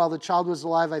 22, while the child was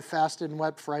alive, I fasted and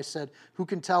wept, for I said, who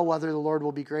can tell whether the Lord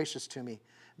will be gracious to me,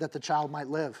 that the child might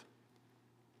live?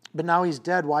 But now he's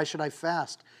dead. Why should I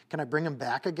fast? Can I bring him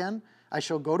back again? I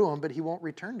shall go to him, but he won't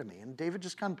return to me. And David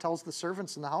just kind of tells the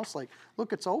servants in the house, like,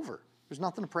 look, it's over. There's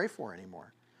nothing to pray for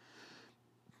anymore.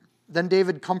 Then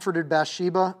David comforted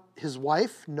Bathsheba, his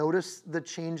wife. Notice the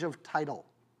change of title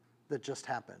that just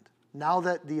happened. Now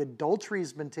that the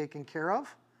adultery's been taken care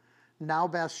of, now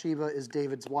Bathsheba is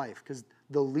David's wife, because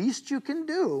the least you can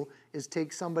do is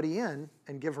take somebody in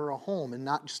and give her a home and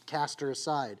not just cast her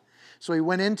aside. So he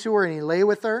went into her and he lay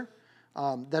with her.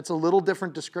 That's a little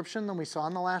different description than we saw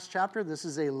in the last chapter. This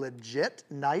is a legit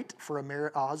night for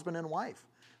a husband and wife.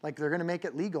 Like they're going to make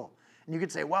it legal. And you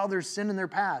could say, well, there's sin in their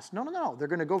past. No. They're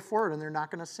going to go forward and they're not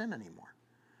going to sin anymore.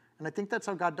 And I think that's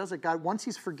how God does it. God, once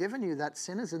he's forgiven you, that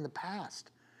sin is in the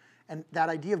past. And that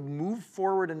idea of move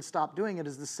forward and stop doing it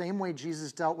is the same way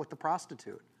Jesus dealt with the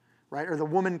prostitute, right? Or the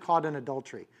woman caught in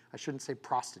adultery. I shouldn't say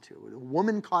prostitute. The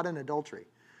woman caught in adultery,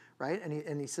 right?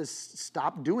 And he says,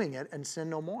 stop doing it and sin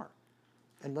no more.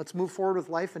 And let's move forward with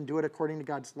life and do it according to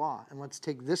God's law. And let's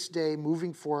take this day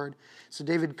moving forward. So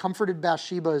David comforted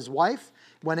Bathsheba, his wife,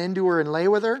 went into her and lay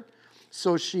with her.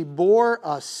 So she bore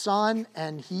a son,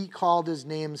 and he called his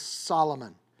name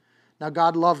Solomon. Now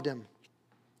God loved him.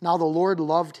 Now the Lord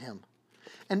loved him.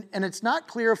 And it's not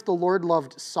clear if the Lord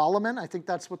loved Solomon, I think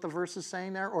that's what the verse is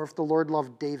saying there, or if the Lord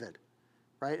loved David,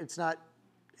 right? It's not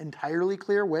entirely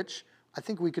clear which. I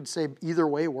think we could say either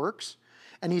way works.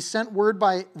 And he sent word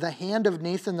by the hand of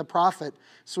Nathan the prophet,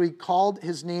 so he called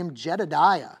his name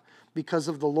Jedediah because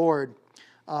of the Lord.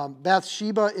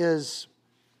 Bathsheba is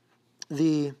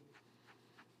the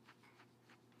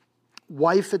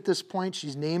wife at this point.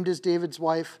 She's named as David's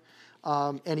wife,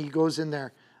 and he goes in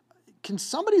there. Can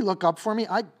somebody look up for me?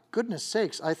 Goodness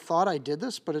sakes, I thought I did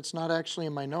this, but it's not actually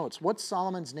in my notes. What's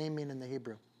Solomon's name mean in the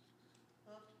Hebrew?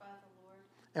 Loved by the Lord.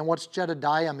 And what's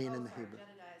Jedediah mean in the Hebrew? Jedediah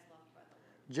is loved by the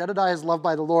Lord. Jedediah is loved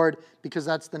by the Lord because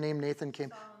that's the name Nathan came.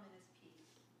 Solomon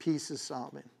is peace. Peace is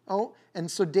Solomon. Oh, and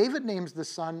so David names the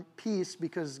son Peace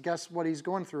because guess what he's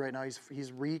going through right now?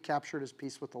 He's recaptured his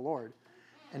peace with the Lord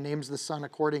and names the son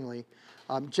accordingly.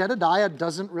 Jedediah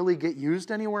doesn't really get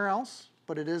used anywhere else,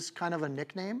 but it is kind of a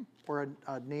nickname or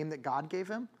a name that God gave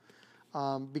him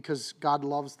because God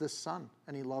loves this son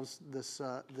and he loves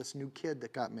this new kid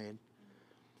that got made.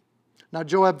 Now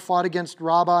Joab fought against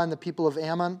Rabbah and the people of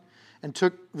Ammon and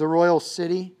took the royal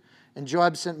city. And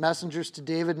Joab sent messengers to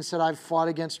David and said, I've fought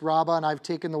against Rabbah and I've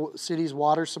taken the city's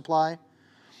water supply.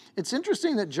 It's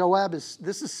interesting that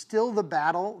this is still the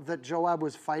battle that Joab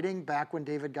was fighting back when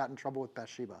David got in trouble with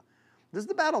Bathsheba. This is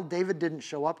the battle David didn't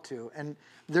show up to. And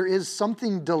there is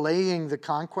something delaying the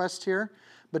conquest here.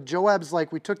 But Joab's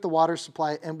like, we took the water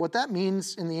supply. And what that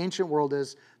means in the ancient world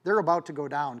is they're about to go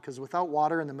down. Because without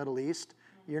water in the Middle East,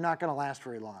 you're not going to last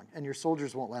very long. And your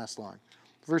soldiers won't last long.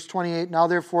 Verse 28, now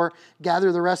therefore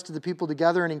gather the rest of the people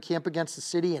together and encamp against the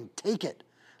city and take it,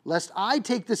 lest I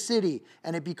take the city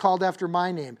and it be called after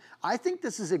my name. I think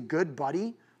this is a good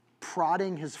buddy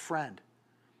prodding his friend.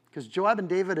 Because Joab and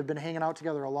David have been hanging out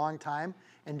together a long time.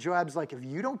 And Joab's like, if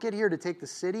you don't get here to take the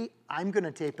city, I'm going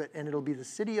to take it, and it'll be the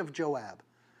city of Joab.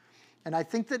 And I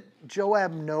think that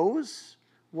Joab knows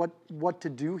what to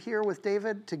do here with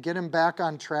David to get him back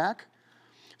on track.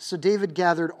 So David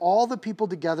gathered all the people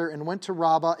together and went to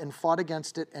Rabbah and fought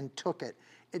against it and took it.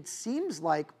 It seems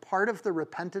like part of the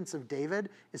repentance of David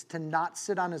is to not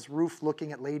sit on his roof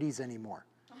looking at ladies anymore.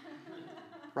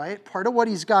 right? Part of what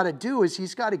he's got to do is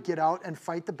he's got to get out and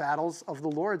fight the battles of the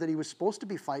Lord that he was supposed to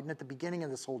be fighting at the beginning of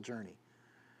this whole journey.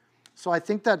 So I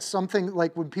think that's something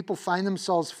like when people find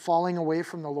themselves falling away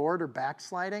from the Lord or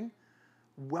backsliding,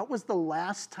 what was the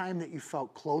last time that you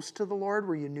felt close to the Lord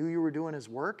where you knew you were doing his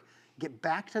work? Get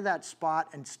back to that spot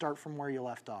and start from where you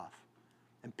left off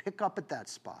and pick up at that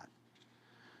spot.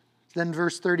 Then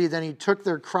verse 30, then he took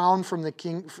their crown from the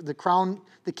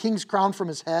king's crown from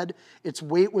his head. Its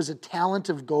weight was a talent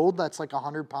of gold. That's like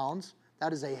 100 pounds.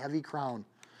 That is a heavy crown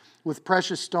with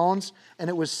precious stones. And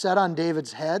it was set on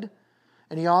David's head.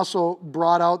 And he also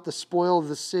brought out the spoil of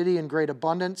the city in great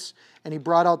abundance. And he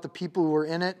brought out the people who were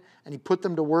in it. And he put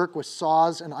them to work with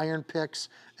saws and iron picks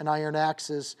and iron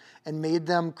axes and made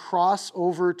them cross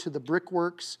over to the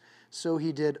brickworks. So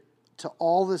he did to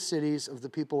all the cities of the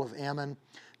people of Ammon.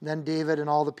 Then David and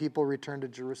all the people returned to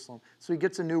Jerusalem. So he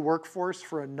gets a new workforce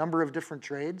for a number of different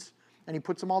trades, and he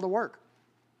puts them all to work.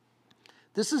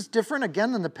 This is different,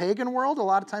 again, than the pagan world. A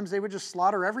lot of times they would just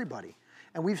slaughter everybody.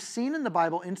 And we've seen in the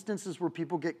Bible instances where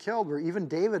people get killed, where even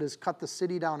David has cut the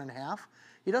city down in half.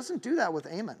 He doesn't do that with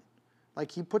Ammon.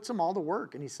 Like, he puts them all to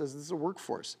work, and he says this is a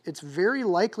workforce. It's very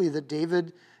likely that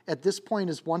David, at this point,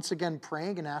 is once again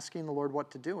praying and asking the Lord what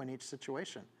to do in each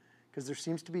situation, because there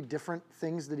seems to be different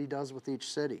things that he does with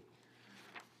each city.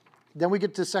 Then we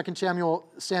get to 2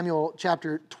 Samuel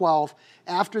chapter 12.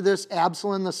 After this,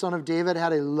 Absalom, the son of David,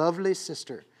 had a lovely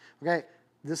sister. Okay,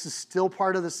 this is still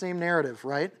part of the same narrative,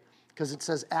 right? Because it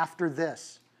says after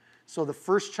this. So the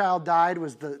first child died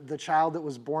was the child that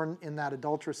was born in that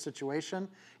adulterous situation.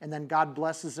 And then God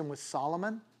blesses him with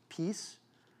Solomon, peace,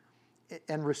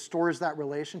 and restores that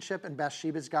relationship. And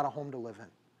Bathsheba's got a home to live in.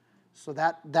 So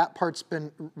that part's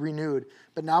been renewed.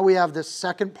 But now we have this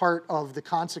second part of the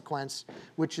consequence,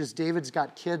 which is David's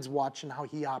got kids watching how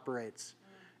he operates.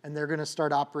 And they're going to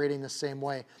start operating the same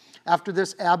way. After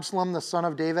this, Absalom, the son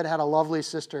of David, had a lovely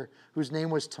sister whose name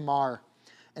was Tamar.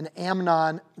 And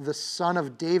Amnon, the son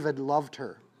of David, loved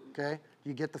her. Okay?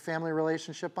 You get the family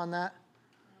relationship on that?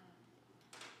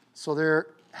 So they're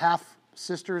half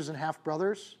sisters and half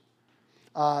brothers.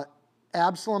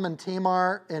 Absalom and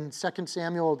Tamar in 2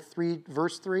 Samuel 3,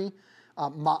 verse 3.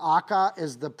 Maacah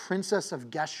is the princess of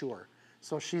Geshur.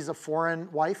 So she's a foreign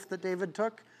wife that David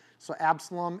took. So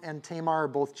Absalom and Tamar are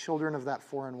both children of that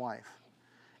foreign wife.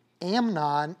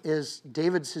 Amnon is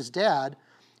David's his dad,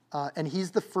 and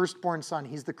he's the firstborn son.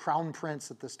 He's the crown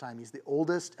prince at this time. He's the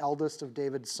eldest of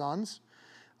David's sons.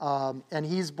 And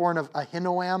he's born of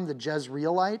Ahinoam, the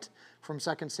Jezreelite, from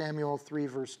 2 Samuel 3,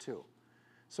 verse 2.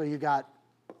 So you got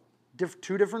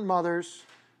two different mothers,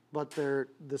 but they're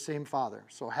the same father,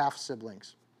 so half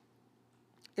siblings.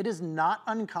 It is not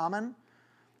uncommon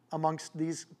amongst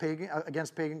these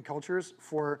against pagan cultures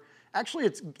for, actually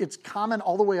it's common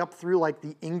all the way up through like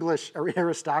the English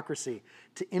aristocracy.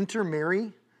 To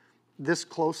intermarry this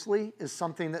closely is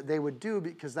something that they would do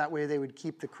because that way they would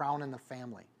keep the crown in the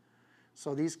family.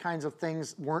 So these kinds of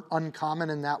things weren't uncommon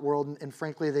in that world, and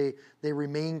frankly, they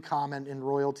remain common in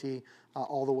royalty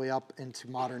all the way up into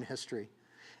modern history.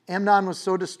 Amnon was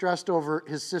so distressed over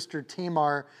his sister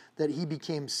Tamar that he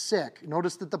became sick.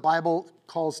 Notice that the Bible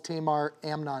calls Tamar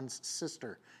Amnon's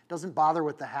sister. It doesn't bother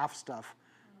with the half stuff,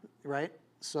 right?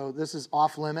 So this is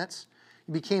off limits.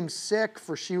 He became sick,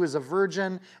 for she was a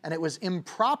virgin, and it was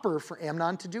improper for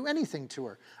Amnon to do anything to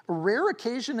her. A rare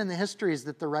occasion in the histories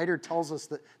that the writer tells us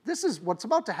that this is what's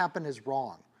about to happen is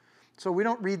wrong. So we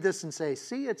don't read this and say,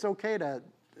 see, it's okay to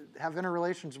have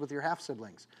interrelations with your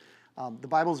half-siblings. The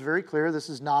Bible is very clear. This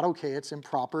is not okay. It's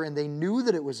improper, and they knew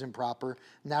that it was improper,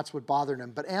 and that's what bothered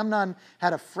him. But Amnon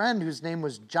had a friend whose name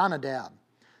was Jonadab,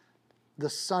 the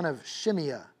son of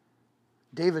Shimeah,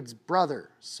 David's brother,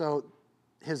 so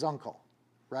his uncle.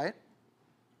 Right?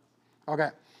 Okay.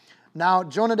 Now,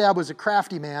 Jonadab was a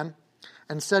crafty man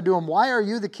and said to him, why are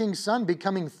you, the king's son,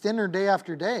 becoming thinner day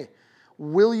after day?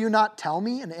 Will you not tell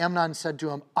me? And Amnon said to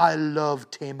him, I love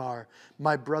Tamar,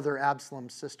 my brother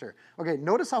Absalom's sister. Okay,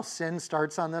 notice how sin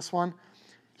starts on this one.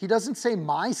 He doesn't say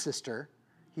my sister.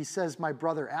 He says my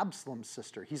brother Absalom's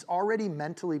sister. He's already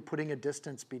mentally putting a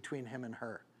distance between him and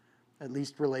her, at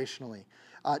least relationally.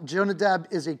 Jonadab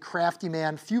is a crafty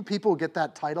man. Few people get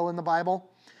that title in the Bible.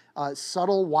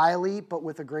 Subtle, wily, but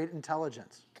with a great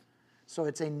intelligence. So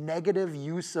it's a negative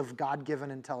use of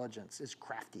God-given intelligence, is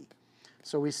crafty.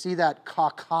 So we see that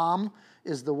kakam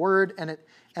is the word, and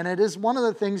it is one of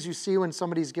the things you see when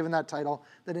somebody's given that title,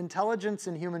 that intelligence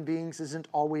in human beings isn't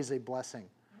always a blessing.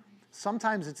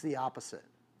 Sometimes it's the opposite.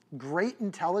 Great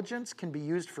intelligence can be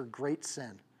used for great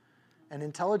sin. And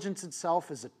intelligence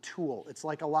itself is a tool. It's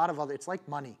like a lot of other, it's like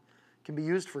money. It can be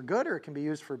used for good or it can be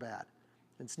used for bad.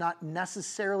 It's not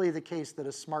necessarily the case that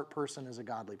a smart person is a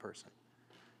godly person.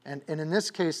 And in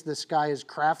this case, this guy is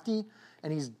crafty,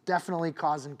 and he's definitely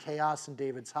causing chaos in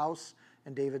David's house,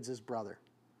 and David's his brother.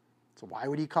 So why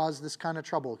would he cause this kind of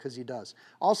trouble? Because he does.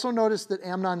 Also notice that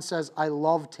Amnon says, I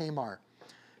love Tamar.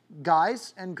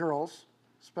 Guys and girls,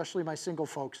 especially my single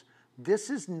folks, this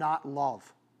is not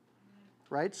love,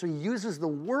 right? So he uses the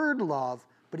word love,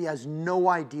 but he has no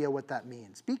idea what that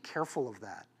means. Be careful of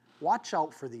that. Watch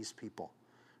out for these people,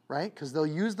 right? Because they'll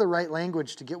use the right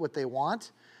language to get what they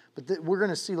want, but we're going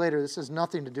to see later this has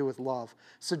nothing to do with love.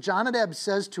 So Jonadab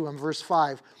says to him, verse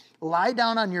 5, lie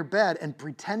down on your bed and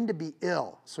pretend to be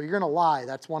ill. So you're going to lie.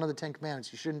 That's one of the 10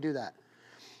 commandments. You shouldn't do that.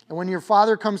 And when your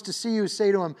father comes to see you,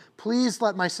 say to him, please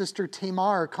let my sister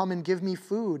Tamar come and give me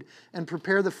food and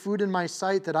prepare the food in my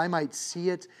sight that I might see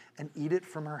it and eat it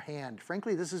from her hand.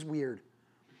 Frankly, this is weird.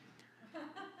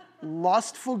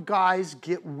 Lustful guys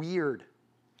get weird,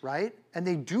 right? And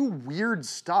they do weird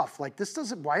stuff. Like, this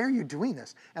doesn't, why are you doing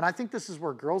this? And I think this is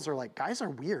where girls are like, guys are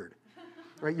weird,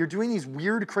 right? You're doing these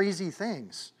weird, crazy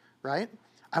things, right?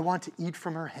 I want to eat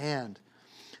from her hand.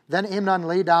 Then Amnon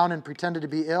lay down and pretended to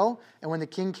be ill. And when the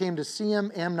king came to see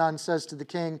him, Amnon says to the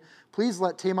king, please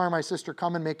let Tamar, my sister,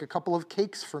 come and make a couple of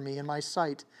cakes for me in my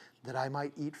sight that I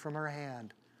might eat from her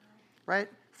hand. Right?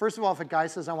 First of all, if a guy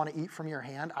says, I want to eat from your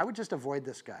hand, I would just avoid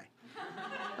this guy.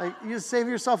 Like, you just save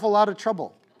yourself a lot of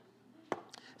trouble.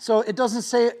 So it doesn't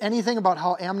say anything about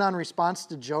how Amnon responds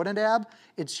to Jonadab.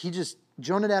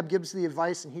 Jonadab gives the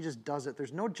advice and he just does it.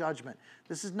 There's no judgment.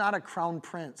 This is not a crown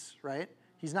prince, right?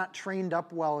 He's not trained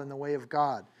up well in the way of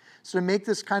God. So to make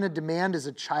this kind of demand is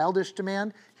a childish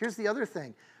demand. Here's the other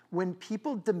thing. When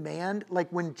people demand, like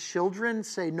when children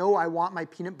say, no, I want my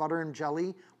peanut butter and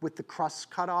jelly with the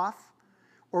crust cut off,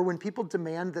 or when people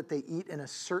demand that they eat in a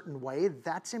certain way,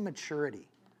 that's immaturity,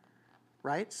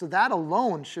 right? So that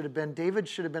alone should have been, David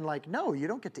should have been like, no, you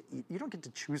don't get to eat. You don't get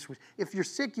to choose. If you're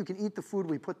sick, you can eat the food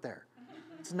we put there.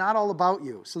 It's not all about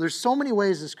you. So there's so many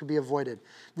ways this could be avoided.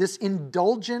 This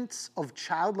indulgence of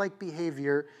childlike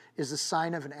behavior is a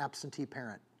sign of an absentee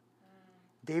parent.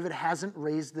 David hasn't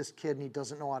raised this kid, and he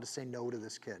doesn't know how to say no to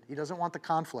this kid. He doesn't want the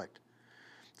conflict.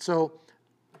 So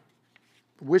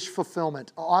wish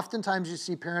fulfillment. Oftentimes you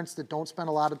see parents that don't spend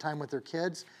a lot of time with their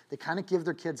kids. They kind of give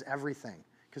their kids everything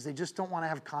because they just don't want to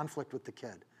have conflict with the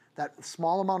kid. That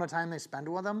small amount of time they spend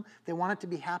with them, they want it to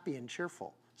be happy and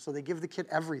cheerful. So they give the kid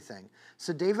everything.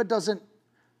 So David doesn't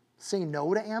say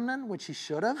no to Amnon, which he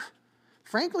should have.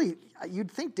 Frankly,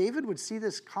 you'd think David would see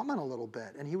this coming a little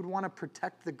bit, and he would want to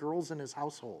protect the girls in his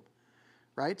household,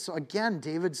 right? So again,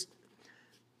 David's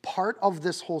part of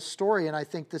this whole story, and I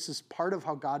think this is part of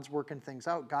how God's working things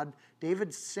out.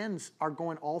 David's sins are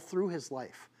going all through his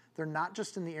life. They're not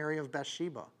just in the area of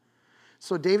Bathsheba.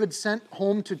 So David sent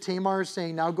home to Tamar,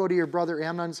 saying, now go to your brother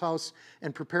Amnon's house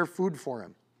and prepare food for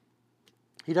him.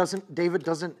 David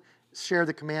doesn't share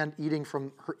the command eating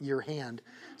from your hand.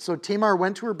 So Tamar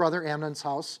went to her brother Amnon's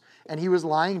house, and he was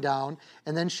lying down,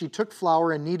 and then she took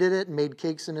flour and kneaded it and made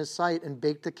cakes in his sight and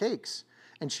baked the cakes.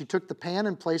 And she took the pan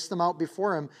and placed them out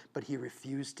before him, but he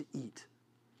refused to eat,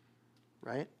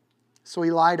 right? So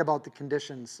he lied about the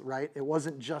conditions, right? It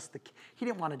wasn't just he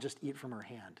didn't want to just eat from her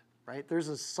hand, right? There's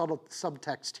a subtle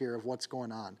subtext here of what's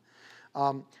going on.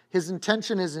 His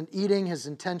intention isn't eating. His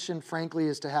intention, frankly,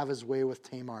 is to have his way with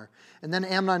Tamar. And then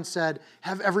Amnon said,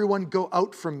 have everyone go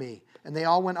out from me. And they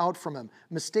all went out from him.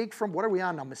 What are we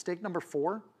on now? Mistake number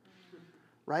 4,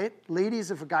 right?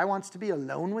 Ladies, if a guy wants to be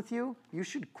alone with you, you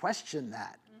should question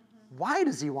that. Why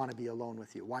does he want to be alone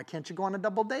with you? Why can't you go on a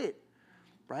double date,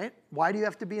 right? Why do you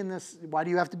have to be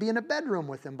in a bedroom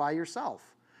with him by yourself?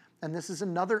 And this is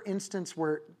another instance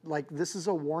where, like, this is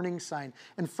a warning sign.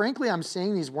 And frankly, I'm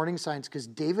saying these warning signs because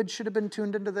David should have been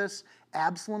tuned into this.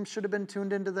 Absalom should have been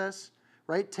tuned into this,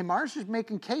 right? Tamar's just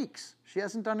making cakes. She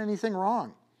hasn't done anything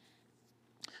wrong.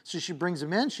 So she brings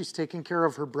him in. She's taking care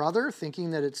of her brother, thinking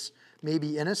that it's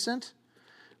maybe innocent.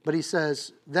 But he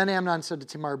says, then Amnon said to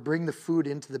Tamar, bring the food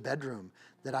into the bedroom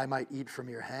that I might eat from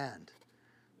your hand.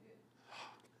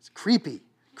 It's creepy.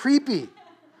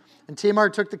 And Tamar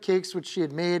took the cakes which she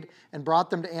had made and brought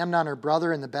them to Amnon, her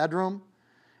brother, in the bedroom.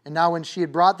 And now when she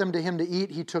had brought them to him to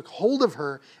eat, he took hold of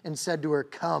her and said to her,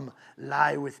 come,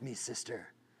 lie with me, sister.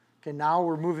 Okay, now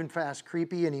we're moving fast,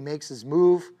 creepy, and he makes his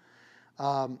move.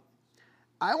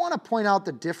 I want to point out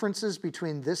the differences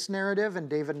between this narrative and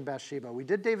David and Bathsheba. We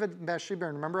did David and Bathsheba,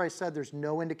 and remember I said there's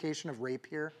no indication of rape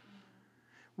here?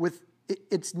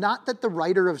 It's not that the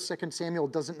writer of 2 Samuel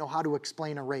doesn't know how to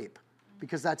explain a rape,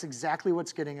 because that's exactly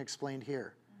what's getting explained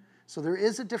here. So there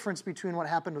is a difference between what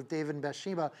happened with David and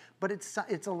Bathsheba, but it's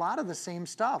a lot of the same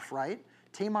stuff, right?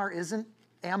 Tamar isn't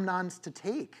Amnon's to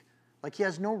take. Like, he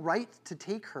has no right to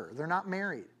take her. They're not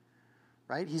married,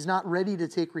 right? He's not ready to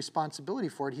take responsibility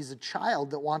for it. He's a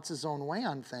child that wants his own way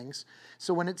on things.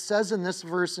 So when it says in this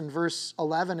verse, in verse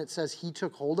 11, it says he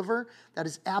took hold of her, that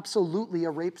is absolutely a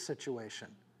rape situation.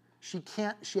 She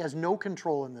has no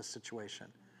control in this situation,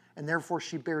 and therefore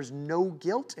she bears no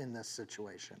guilt in this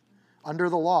situation under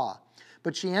the law.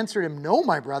 But she answered him, "No,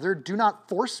 my brother, do not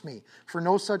force me, for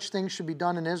no such thing should be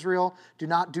done in Israel. Do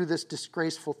not do this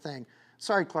disgraceful thing."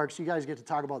 Sorry, Clarks, you guys get to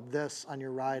talk about this on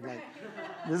your ride. Like,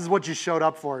 this is what you showed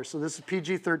up for. So this is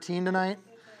PG-13 tonight.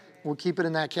 We'll keep it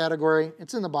in that category.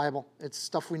 It's in the Bible. It's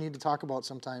stuff we need to talk about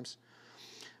sometimes.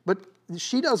 But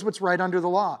she does what's right under the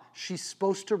law. She's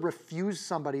supposed to refuse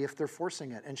somebody if they're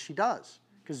forcing it, and she does.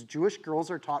 Because Jewish girls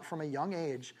are taught from a young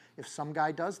age, if some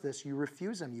guy does this, you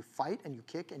refuse him. You fight and you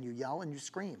kick and you yell and you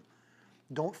scream.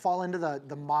 Don't fall into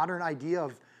the modern idea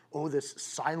of, oh, this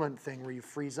silent thing where you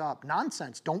freeze up.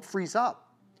 Nonsense. Don't freeze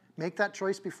up. Make that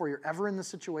choice before you're ever in the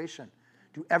situation.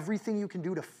 Do everything you can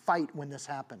do to fight when this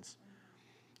happens.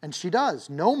 And she does.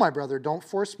 "No, my brother, don't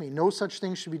force me. No such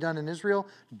thing should be done in Israel.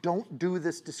 Don't do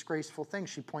this disgraceful thing."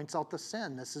 She points out the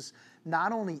sin. This is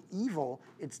not only evil,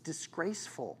 it's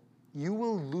disgraceful. You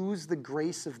will lose the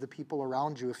grace of the people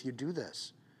around you if you do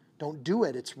this. Don't do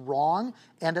it. It's wrong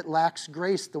and it lacks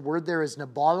grace. The word there is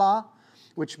nabala,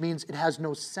 which means it has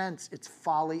no sense. It's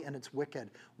folly and it's wicked.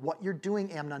 What you're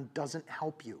doing, Amnon, doesn't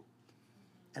help you.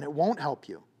 And it won't help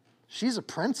you. She's a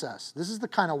princess. This is the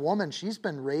kind of woman. She's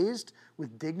been raised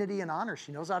with dignity and honor.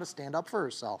 She knows how to stand up for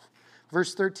herself.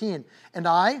 Verse 13, "And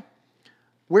I,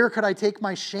 where could I take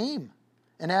my shame?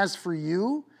 And as for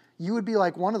you, you would be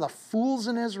like one of the fools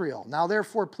in Israel. Now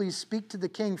therefore, please speak to the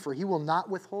king, for he will not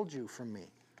withhold you from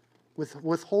me.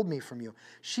 Withhold me from you."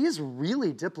 She is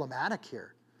really diplomatic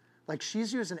here. Like,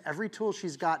 she's using every tool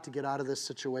she's got to get out of this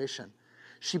situation.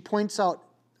 She points out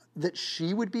that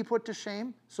she would be put to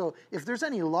shame. So if there's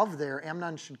any love there,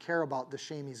 Amnon should care about the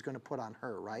shame he's going to put on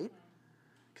her, right?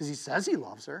 Because he says he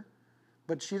loves her.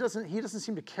 But he doesn't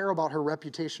seem to care about her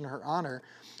reputation or her honor.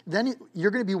 Then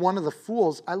you're going to be one of the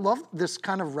fools. I love this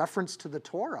kind of reference to the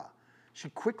Torah. She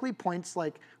quickly points,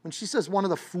 like, when she says one of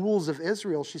the fools of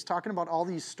Israel, she's talking about all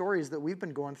these stories that we've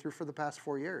been going through for the past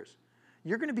 4 years.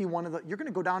 You're going to be you're going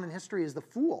to go down in history as the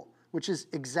fool, which is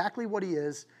exactly what he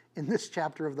is in this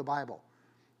chapter of the Bible.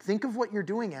 Think of what you're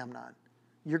doing, Amnon.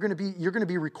 You're going to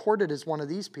be recorded as one of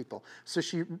these people. So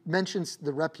she mentions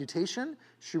the reputation,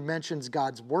 she mentions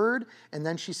God's word, and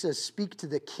then she says, "Speak to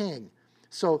the king."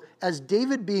 So as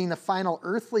David being the final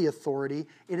earthly authority,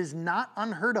 it is not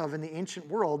unheard of in the ancient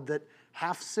world that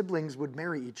half siblings would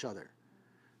marry each other.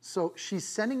 So she's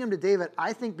sending him to David,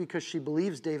 I think, because she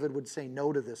believes David would say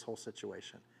no to this whole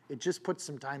situation. It just puts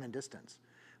some time and distance.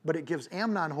 But it gives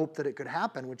Amnon hope that it could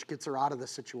happen, which gets her out of the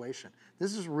situation.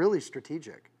 This is really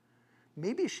strategic.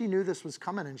 Maybe she knew this was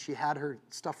coming and she had her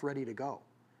stuff ready to go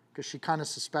because she kind of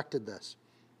suspected this.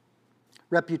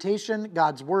 Reputation,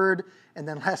 God's word, and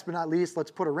then last but not least,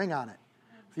 let's put a ring on it.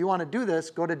 If you want to do this,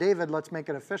 go to David, let's make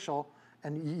it official,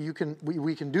 and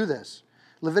we can do this.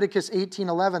 Leviticus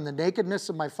 18:11, "The nakedness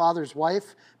of my father's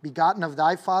wife, begotten of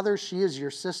thy father, she is your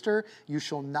sister. You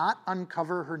shall not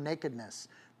uncover her nakedness."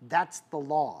 That's the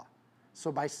law.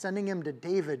 So by sending him to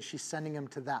David, she's sending him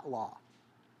to that law,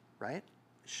 right?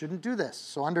 Shouldn't do this.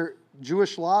 So under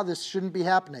Jewish law, this shouldn't be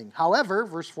happening. However,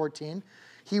 verse 14,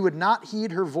 "He would not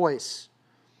heed her voice.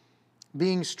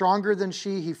 Being stronger than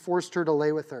she, he forced her to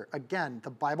lay with her." Again, the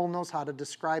Bible knows how to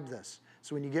describe this.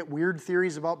 So when you get weird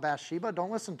theories about Bathsheba,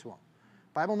 don't listen to them.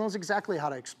 The Bible knows exactly how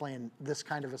to explain this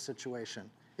kind of a situation.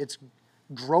 It's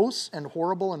gross and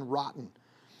horrible and rotten.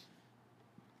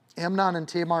 Amnon and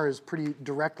Tamar is pretty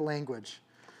direct language.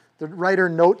 The writer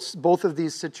notes both of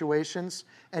these situations,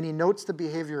 and he notes the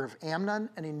behavior of Amnon,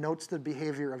 and he notes the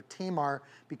behavior of Tamar,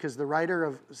 because the writer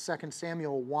of 2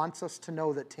 Samuel wants us to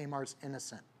know that Tamar's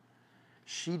innocent.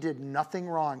 She did nothing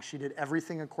wrong. She did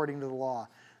everything according to the law.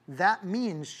 That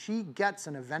means she gets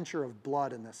an avenger of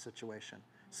blood in this situation.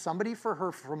 Somebody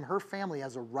from her family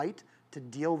has a right to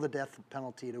deal the death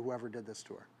penalty to whoever did this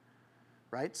to her.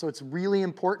 Right? So it's really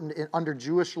important under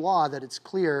Jewish law that it's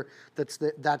clear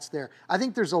that's there. I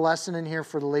think there's a lesson in here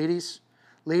for the ladies.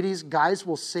 Ladies, guys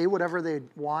will say whatever they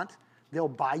want. They'll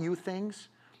buy you things.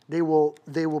 They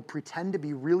will pretend to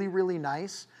be really, really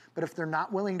nice. But if they're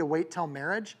not willing to wait till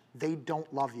marriage, they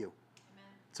don't love you. Amen.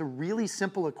 It's a really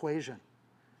simple equation.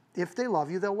 If they love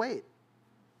you, they'll wait.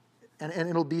 And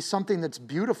it'll be something that's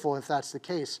beautiful if that's the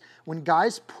case. When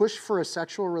guys push for a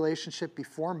sexual relationship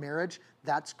before marriage,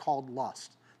 that's called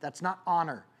lust. That's not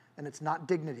honor, and it's not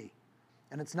dignity.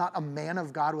 And it's not a man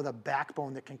of God with a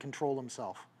backbone that can control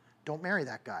himself. Don't marry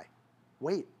that guy.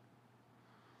 Wait.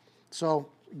 So,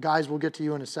 guys, we'll get to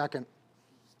you in a second.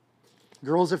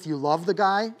 Girls, if you love the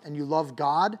guy and you love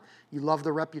God, you love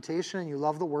the reputation and you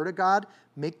love the Word of God,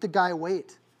 make the guy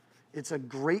wait. It's a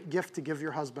great gift to give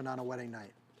your husband on a wedding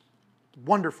night.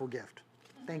 Wonderful gift.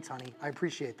 Thanks, honey. I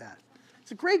appreciate that.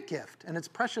 It's a great gift, and it's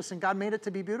precious, and God made it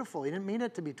to be beautiful. He didn't mean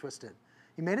it to be twisted.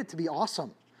 He made it to be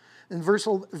awesome. In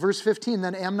verse 15,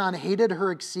 then Amnon hated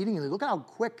her exceedingly. Look at how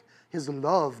quick his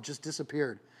love just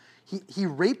disappeared. He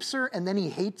rapes her, and then he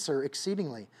hates her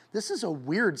exceedingly. This is a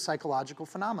weird psychological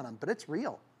phenomenon, but it's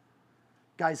real.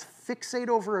 Guys fixate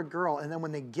over a girl, and then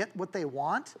when they get what they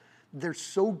want, they're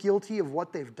so guilty of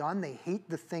what they've done, they hate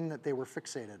the thing that they were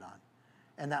fixated on.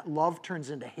 And that love turns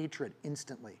into hatred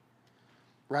instantly.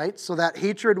 Right? So that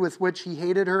hatred with which he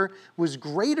hated her was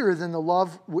greater than the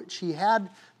love which he had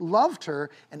loved her.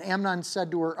 And Amnon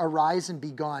said to her, arise and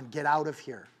be gone. Get out of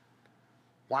here.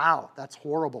 Wow, that's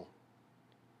horrible.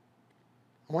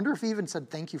 I wonder if he even said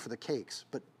thank you for the cakes,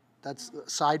 but that's a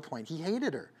side point. He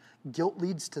hated her. Guilt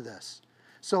leads to this.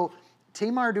 So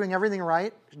Tamar doing everything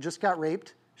right, just got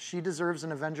raped. She deserves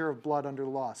an avenger of blood under the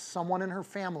law. Someone in her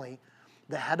family,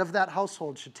 the head of that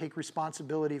household, should take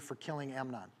responsibility for killing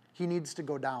Amnon. He needs to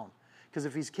go down. Because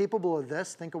if he's capable of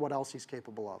this, think of what else he's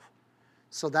capable of.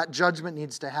 So that judgment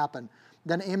needs to happen.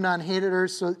 Then Amnon hated her.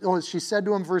 So she said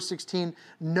to him, verse 16,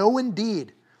 no,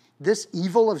 indeed, this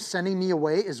evil of sending me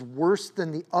away is worse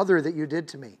than the other that you did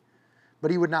to me.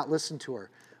 But he would not listen to her.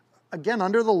 Again,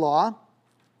 under the law,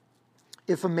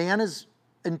 if a man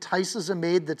entices a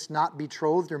maid that's not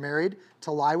betrothed or married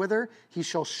to lie with her, he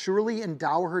shall surely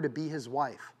endow her to be his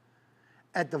wife.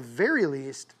 At the very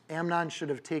least, Amnon should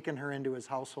have taken her into his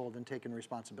household and taken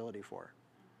responsibility for her.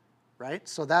 Right?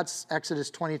 So that's Exodus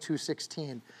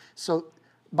 22:16. So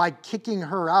by kicking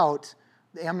her out,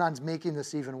 Amnon's making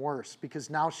this even worse because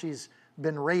now she's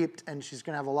been raped and she's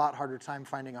going to have a lot harder time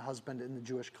finding a husband in the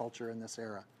Jewish culture in this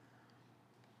era.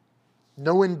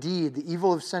 No, indeed, the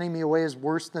evil of sending me away is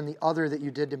worse than the other that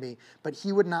you did to me. But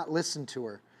he would not listen to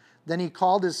her. Then he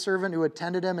called his servant who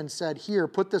attended him and said, here,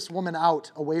 put this woman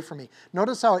out away from me.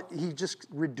 Notice how he just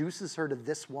reduces her to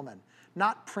this woman.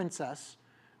 Not princess,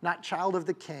 not child of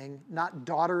the king, not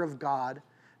daughter of God,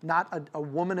 not a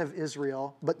woman of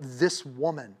Israel, but this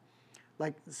woman.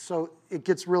 So it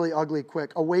gets really ugly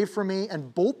quick. Away from me,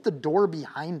 and bolt the door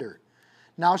behind her.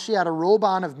 Now she had a robe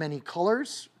on of many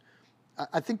colors.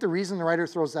 I think the reason the writer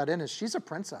throws that in is she's a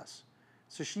princess.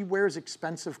 So she wears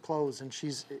expensive clothes, and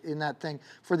she's in that thing.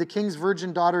 For the king's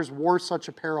virgin daughters wore such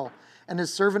apparel. And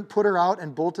his servant put her out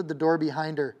and bolted the door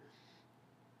behind her.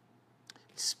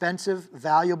 Expensive,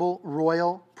 valuable,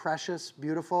 royal, precious,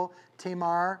 beautiful.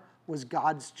 Tamar was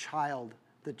God's child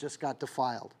that just got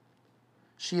defiled.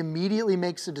 She immediately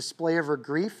makes a display of her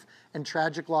grief and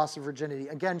tragic loss of virginity.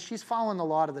 Again, she's following the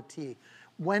law to the T.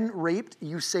 When raped,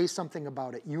 you say something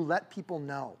about it. You let people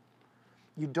know.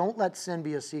 You don't let sin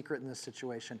be a secret in this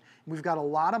situation. We've got a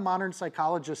lot of modern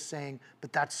psychologists saying,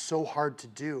 but that's so hard to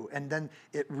do. And then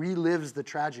it relives the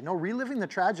tragedy. No, reliving the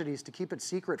tragedy is to keep it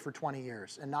secret for 20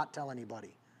 years and not tell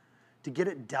anybody. To get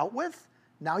it dealt with,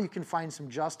 now you can find some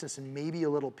justice and maybe a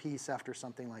little peace after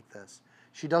something like this.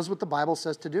 She does what the Bible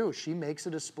says to do. She makes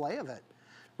a display of it.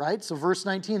 Right? So verse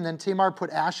 19, then Tamar put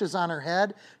ashes on her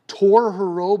head, tore her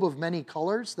robe of many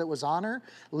colors that was on her,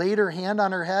 laid her hand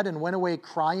on her head, and went away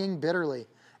crying bitterly.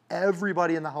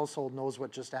 Everybody in the household knows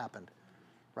what just happened.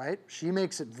 Right? She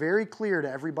makes it very clear to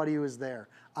everybody who is there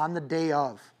on the day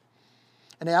of.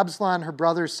 And Absalom, her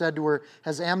brother, said to her,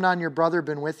 has Amnon, your brother,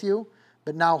 been with you?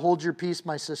 But now hold your peace,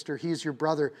 my sister. He is your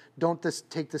brother. Don't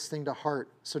take this thing to heart.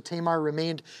 So Tamar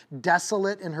remained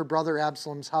desolate in her brother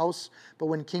Absalom's house. But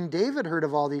when King David heard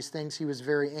of all these things, he was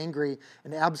very angry.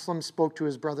 And Absalom spoke to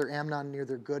his brother Amnon,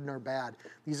 neither good nor bad.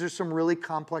 These are some really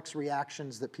complex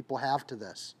reactions that people have to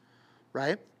this.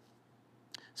 Right?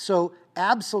 So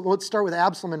Absalom, let's start with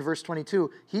Absalom in verse 22.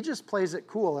 He just plays it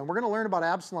cool. And we're going to learn about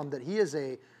Absalom that he is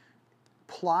a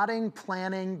plotting,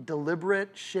 planning, deliberate,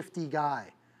 shifty guy.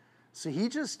 So he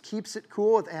just keeps it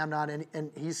cool with Amnon,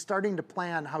 and he's starting to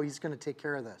plan how he's going to take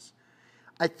care of this.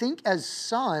 I think as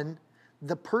son,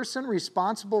 the person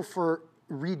responsible for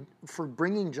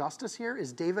bringing justice here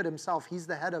is David himself. He's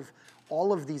the head of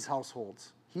all of these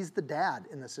households. He's the dad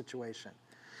in the situation.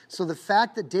 So the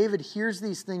fact that David hears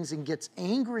these things and gets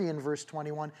angry in verse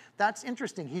 21, that's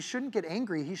interesting. He shouldn't get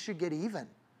angry. He should get even.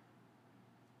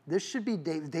 This should be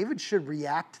David should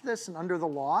react to this, and under the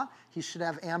law, he should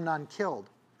have Amnon killed,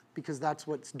 because that's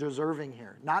what's deserving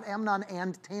here. Not Amnon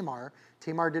and Tamar.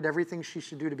 Tamar did everything she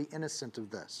should do to be innocent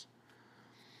of this.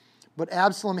 But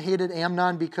Absalom hated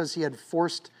Amnon because he had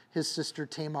forced his sister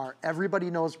Tamar.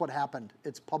 Everybody knows what happened.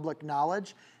 It's public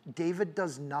knowledge. David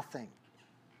does nothing.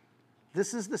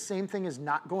 This is the same thing as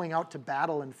not going out to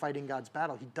battle and fighting God's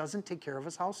battle. He doesn't take care of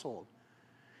his household.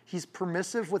 He's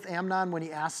permissive with Amnon when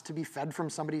he asks to be fed from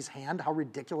somebody's hand. How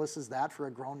ridiculous is that for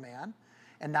a grown man?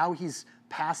 And now he's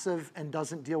passive and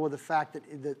doesn't deal with the fact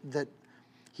that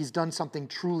he's done something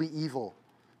truly evil,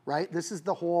 right? This is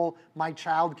the whole my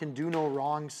child can do no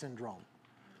wrong syndrome.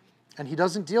 And he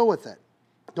doesn't deal with it.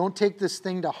 Don't take this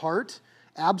thing to heart.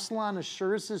 Absalom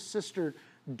assures his sister,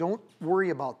 don't worry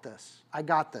about this. I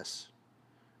got this.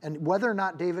 And whether or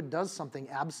not David does something,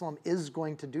 Absalom is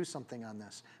going to do something on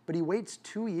this. But he waits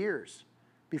 2 years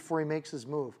before he makes his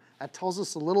move. That tells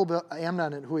us a little bit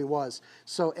Amnon and who he was.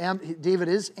 So David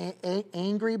is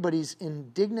angry, but he's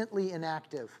indignantly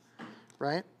inactive,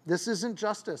 right? This isn't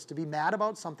justice. To be mad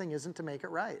about something isn't to make it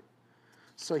right.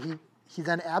 So he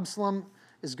then, Absalom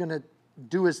is going to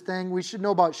do his thing. We should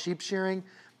know about sheep shearing.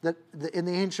 That in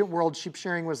the ancient world, sheep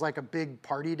shearing was like a big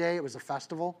party day. It was a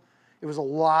festival. It was a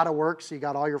lot of work, so you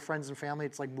got all your friends and family.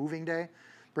 It's like moving day.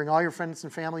 Bring all your friends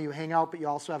and family. You hang out, but you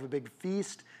also have a big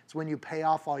feast. It's when you pay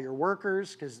off all your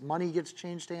workers because money gets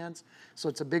changed hands. So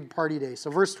it's a big party day. So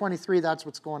verse 23, that's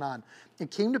what's going on. It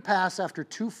came to pass after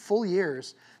 2 full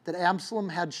years that Absalom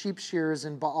had sheep shearers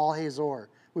in Baal Hazor,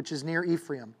 which is near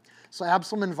Ephraim. So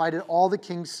Absalom invited all the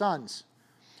king's sons.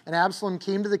 And Absalom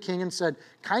came to the king and said,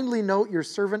 kindly note your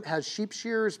servant has sheep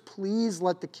shearers. Please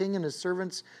let the king and his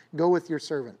servants go with your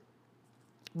servant.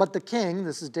 But the king,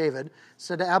 this is David,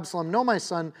 said to Absalom, no, my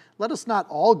son, let us not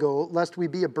all go, lest we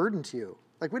be a burden to you.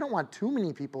 Like, we don't want too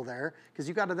many people there, because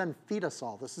you got to then feed us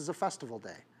all. This is a festival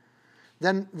day.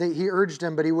 Then he urged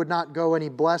him, but he would not go, and he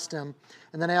blessed him.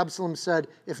 And then Absalom said,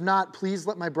 if not, please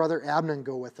let my brother Amnon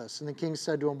go with us. And the king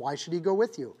said to him, why should he go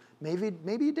with you?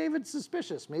 Maybe David's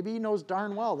suspicious. Maybe he knows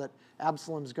darn well that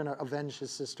Absalom's going to avenge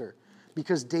his sister,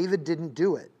 because David didn't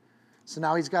do it. So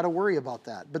now he's got to worry about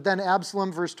that. But then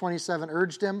Absalom, verse 27,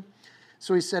 urged him.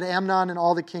 So he said, Amnon and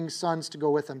all the king's sons to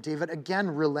go with him. David again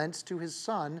relents to his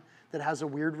son that has a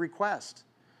weird request.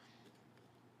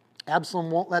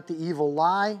 Absalom won't let the evil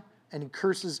lie, and he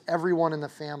curses everyone in the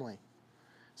family.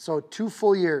 So 2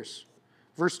 full years.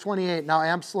 Verse 28, now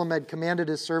Absalom had commanded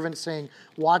his servant, saying,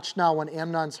 watch now when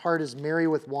Amnon's heart is merry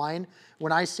with wine.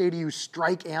 When I say to you,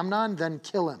 strike Amnon, then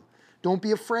kill him. Don't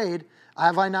be afraid.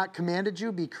 Have I not commanded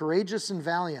you? Be courageous and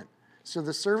valiant. So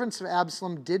the servants of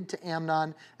Absalom did to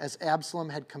Amnon as Absalom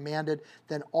had commanded.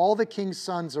 Then all the king's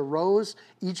sons arose.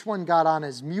 Each one got on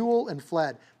his mule and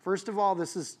fled. First of all,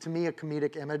 this is to me a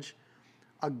comedic image.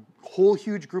 A whole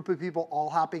huge group of people all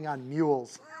hopping on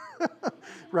mules,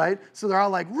 right? So they're all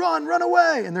like, run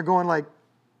away. And they're going like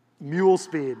mule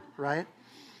speed, right?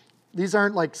 These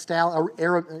aren't like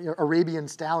Arabian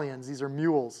stallions. These are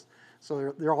mules.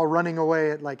 So they're all running away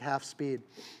at like half speed.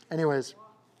 Anyways,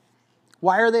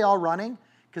 why are they all running?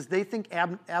 Because they think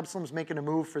Absalom's making a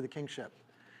move for the kingship.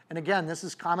 And again, this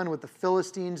is common with the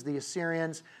Philistines, the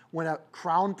Assyrians. When a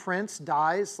crown prince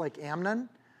dies like Amnon,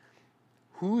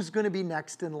 who's going to be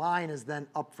next in line is then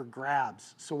up for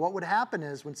grabs. So what would happen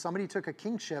is when somebody took a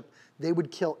kingship, they would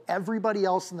kill everybody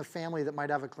else in the family that might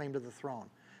have a claim to the throne.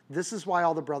 This is why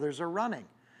all the brothers are running.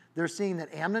 They're seeing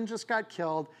that Amnon just got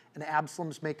killed and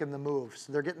Absalom's making the move.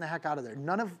 So they're getting the heck out of there.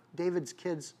 None of David's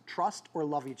kids trust or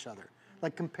love each other.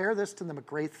 Like, compare this to the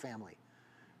McGrath family,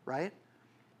 right?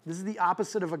 This is the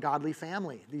opposite of a godly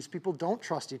family. These people don't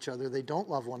trust each other. They don't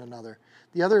love one another.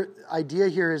 The other idea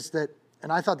here is that,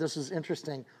 and I thought this was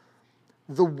interesting,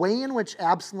 the way in which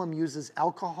Absalom uses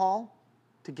alcohol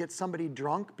to get somebody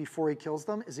drunk before he kills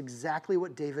them is exactly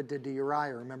what David did to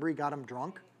Uriah. Remember, he got him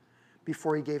drunk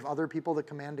before he gave other people the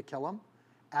command to kill him?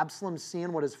 Absalom's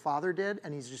seeing what his father did,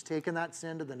 and he's just taking that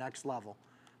sin to the next level.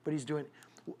 But he's doing,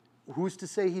 who's to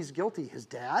say he's guilty? His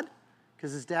dad?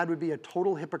 Because his dad would be a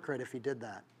total hypocrite if he did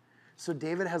that. So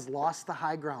David has lost the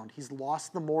high ground. He's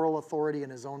lost the moral authority in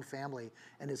his own family,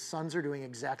 and his sons are doing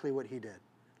exactly what he did.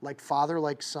 Like father,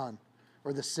 like son.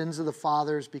 Or the sins of the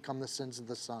fathers become the sins of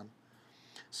the son.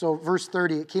 So verse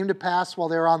 30, it came to pass while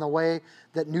they were on the way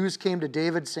that news came to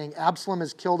David saying, Absalom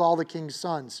has killed all the king's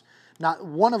sons. Not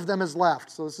one of them is left.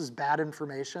 So this is bad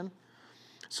information.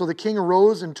 So the king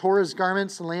arose and tore his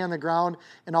garments and lay on the ground,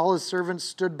 and all his servants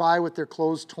stood by with their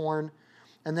clothes torn.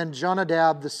 And then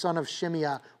Jonadab, the son of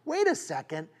Shimeah, wait a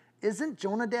second, isn't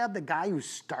Jonadab the guy who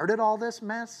started all this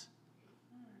mess?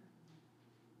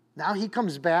 Now he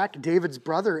comes back. David's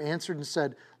brother answered and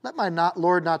said, let my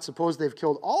Lord not suppose they've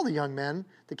killed all the young men,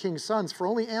 the king's sons, for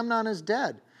only Amnon is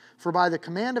dead. For by the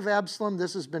command of Absalom,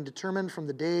 this has been determined from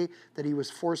the day that he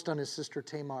was forced on his sister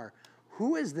Tamar.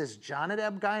 Who is this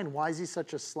Jonadab guy, and why is he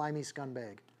such a slimy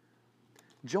scumbag?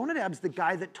 Jonadab's the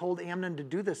guy that told Amnon to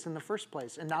do this in the first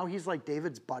place. And now he's like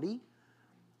David's buddy.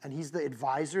 And he's the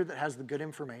advisor that has the good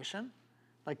information.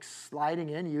 Like sliding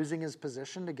in, using his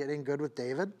position to get in good with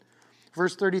David.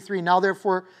 Verse 33, now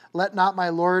therefore, let not my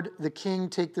lord the king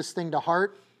take this thing to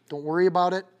heart. Don't worry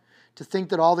about it. To think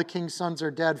that all the king's sons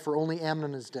are dead, for only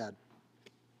Amnon is dead.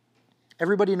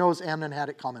 Everybody knows Amnon had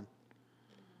it coming.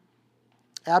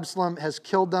 Absalom has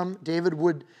killed them.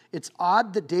 It's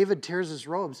odd that David tears his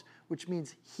robes, which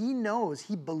means he knows,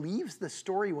 he believes the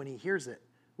story when he hears it,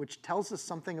 which tells us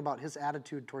something about his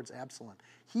attitude towards Absalom.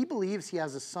 He believes he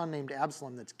has a son named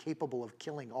Absalom that's capable of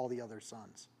killing all the other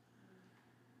sons.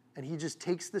 And he just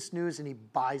takes this news and he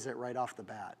buys it right off the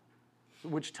bat,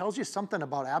 which tells you something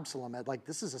about Absalom. Like,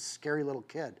 this is a scary little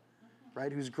kid,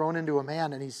 right, who's grown into a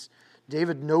man, and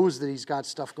David knows that he's got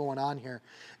stuff going on here.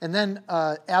 And then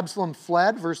Absalom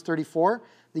fled, verse 34.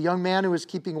 The young man who was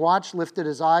keeping watch lifted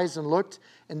his eyes and looked,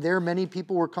 and there many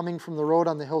people were coming from the road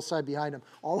on the hillside behind him,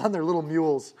 all on their little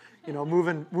mules,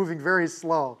 moving very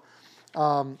slow.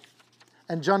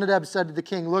 And Jonadab said to the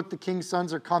king, look, the king's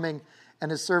sons are coming. And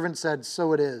his servant said,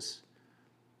 so it is.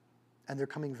 And they're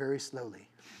coming very slowly.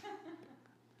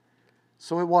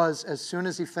 So it was, as soon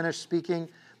as he finished speaking,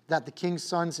 that the king's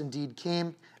sons indeed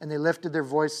came, and they lifted their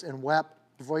voice and wept,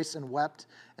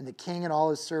 and the king and all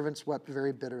his servants wept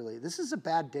very bitterly. This is a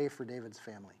bad day for David's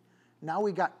family. Now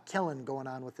we got killing going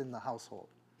on within the household.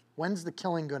 When's the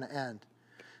killing going to end?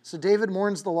 So David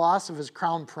mourns the loss of his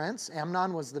crown prince.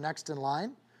 Amnon was the next in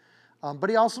line.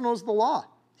 But he also knows the law.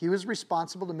 He was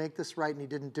responsible to make this right, and he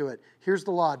didn't do it. Here's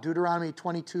the law, Deuteronomy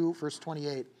 22, verse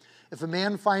 28. If a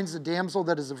man finds a damsel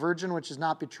that is a virgin which is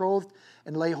not betrothed,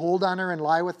 and lay hold on her and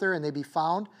lie with her, and they be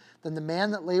found, then the man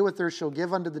that lay with her shall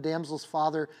give unto the damsel's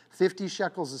father 50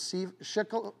 shekels of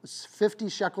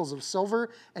silver,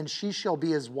 and she shall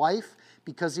be his wife.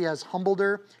 Because he has humbled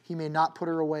her, he may not put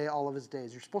her away all of his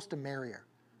days. You're supposed to marry her,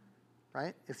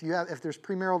 right? If there's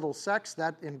premarital sex,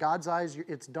 that in God's eyes,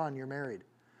 it's done. You're married.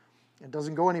 It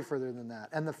doesn't go any further than that.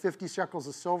 And the 50 shekels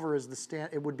of silver is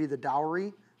it would be the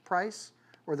dowry price,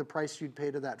 or the price you'd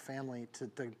pay to that family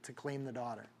to claim the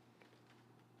daughter.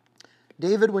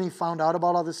 David, when he found out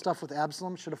about all this stuff with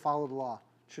Absalom, should have followed the law.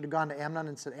 Should have gone to Amnon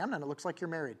and said, Amnon, it looks like you're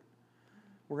married.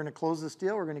 We're going to close this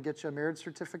deal. We're going to get you a marriage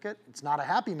certificate. It's not a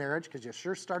happy marriage because you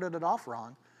sure started it off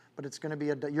wrong, but it's going to be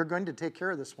you're going to take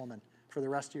care of this woman for the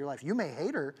rest of your life. You may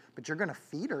hate her, but you're going to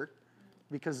feed her,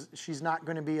 because she's not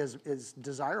going to be as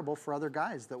desirable for other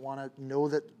guys that want to know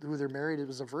that who they're married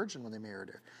was a virgin when they married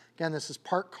her. Again, this is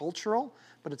part cultural,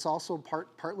 but it's also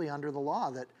partly under the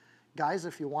law that, guys,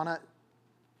 if you want to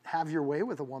have your way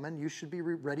with a woman, you should be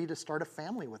ready to start a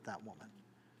family with that woman.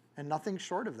 And nothing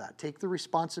short of that. Take the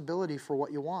responsibility for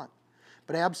what you want.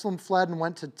 But Absalom fled and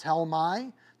went to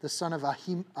Talmai, the son of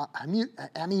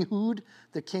Ammihud,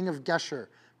 the king of Geshur.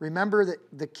 Remember that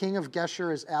the king of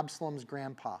Geshur is Absalom's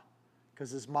grandpa, because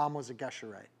his mom was a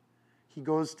Geshurite. He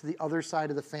goes to the other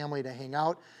side of the family to hang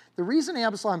out. The reason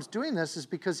Absalom's doing this is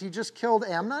because he just killed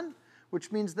Amnon,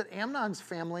 which means that Amnon's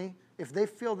family, if they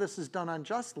feel this is done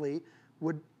unjustly,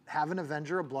 would have an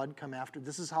avenger of blood come after.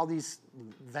 This is how these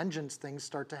vengeance things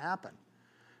start to happen,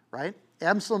 right?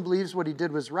 Absalom believes what he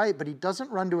did was right, but he doesn't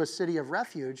run to a city of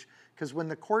refuge, because when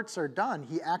the courts are done,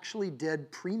 he actually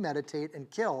did premeditate and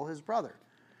kill his brother.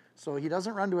 So he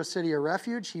doesn't run to a city of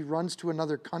refuge. He runs to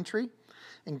another country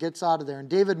and gets out of there. And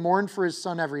David mourned for his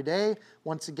son every day.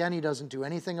 Once again, he doesn't do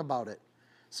anything about it.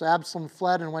 So Absalom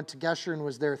fled and went to Geshur and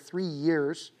was there 3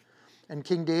 years. And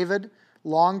King David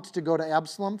longed to go to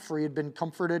Absalom, for he had been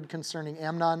comforted concerning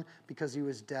Amnon because he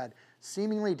was dead.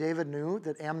 Seemingly, David knew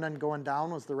that Amnon going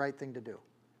down was the right thing to do.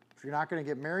 If you're not going to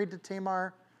get married to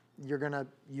Tamar,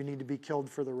 you need to be killed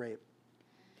for the rape.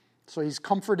 So he's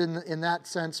comforted in that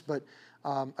sense, but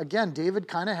again, David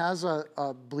kind of has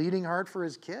a bleeding heart for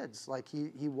his kids. Like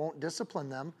he won't discipline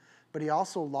them, but he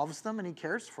also loves them and he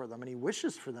cares for them and he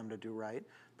wishes for them to do right,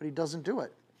 but he doesn't do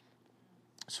it.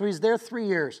 So he's there 3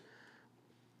 years.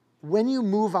 When you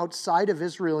move outside of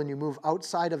Israel and you move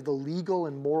outside of the legal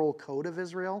and moral code of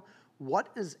Israel, what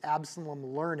is Absalom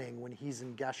learning when he's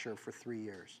in Geshur for 3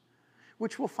 years?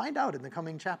 Which we'll find out in the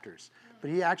coming chapters.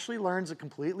 But he actually learns a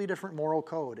completely different moral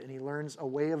code, and he learns a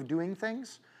way of doing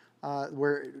things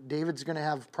where David's going to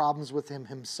have problems with him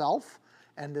himself,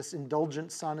 and this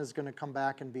indulgent son is going to come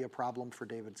back and be a problem for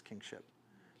David's kingship.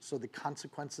 So the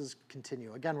consequences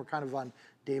continue. Again, we're kind of on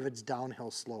David's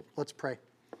downhill slope. Let's pray.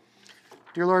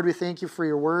 Dear Lord, we thank you for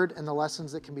your word and the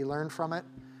lessons that can be learned from it.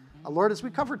 Lord, as we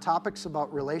cover topics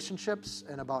about relationships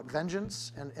and about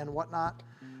vengeance and whatnot,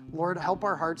 Lord, help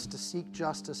our hearts to seek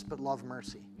justice but love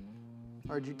mercy.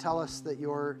 Lord, you tell us that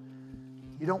your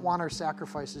You don't want our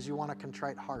sacrifices, you want a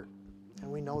contrite heart.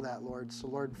 And we know that, Lord. So,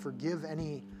 Lord, forgive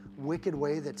any wicked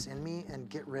way that's in me and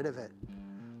get rid of it.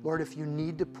 Lord, if you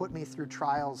need to put me through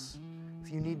trials,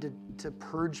 if you need to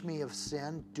purge me of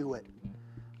sin, do it.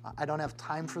 I don't have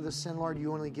time for the sin, Lord.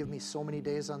 You only give me so many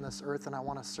days on this earth, and I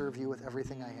want to serve you with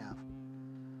everything I have.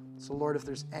 So, Lord, if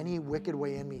there's any wicked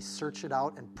way in me, search it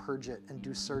out and purge it and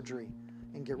do surgery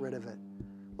and get rid of it.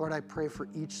 Lord, I pray for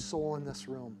each soul in this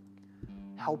room.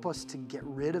 Help us to get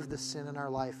rid of the sin in our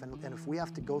life. And if we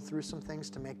have to go through some things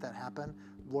to make that happen,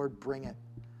 Lord, bring it.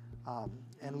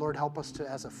 And Lord, help us to,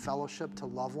 as a fellowship, to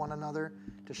love one another,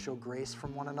 to show grace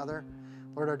from one another.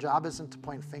 Lord, our job isn't to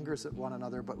point fingers at one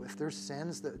another, but if there's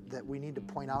sins that we need to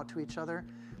point out to each other,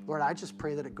 Lord, I just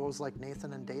pray that it goes like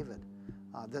Nathan and David,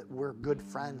 that we're good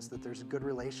friends, that there's a good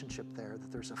relationship there,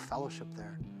 that there's a fellowship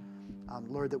there.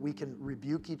 Lord, that we can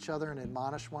rebuke each other and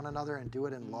admonish one another and do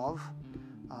it in love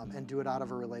and do it out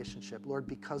of a relationship. Lord,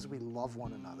 because we love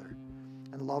one another.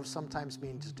 And love sometimes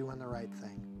means doing the right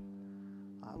thing.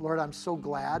 Lord, I'm so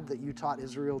glad that you taught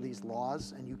Israel these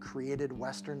laws and you created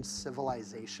Western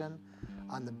civilization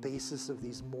on the basis of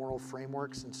these moral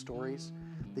frameworks and stories,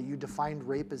 that you defined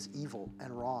rape as evil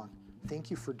and wrong.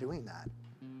 Thank you for doing that.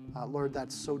 Lord,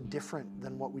 that's so different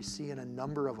than what we see in a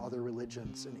number of other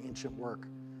religions and ancient work.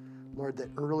 Lord, that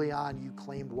early on you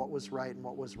claimed what was right and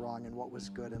what was wrong and what was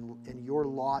good, and your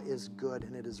law is good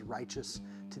and it is righteous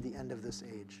to the end of this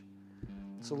age.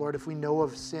 So, Lord, if we know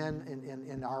of sin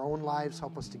in our own lives,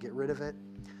 help us to get rid of it.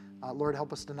 Lord,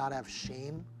 help us to not have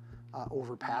shame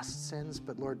over past sins,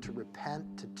 but, Lord, to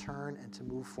repent, to turn, and to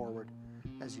move forward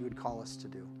as you would call us to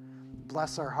do.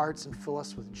 Bless our hearts and fill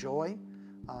us with joy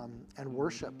and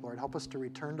worship, Lord. Help us to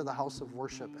return to the house of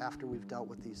worship after we've dealt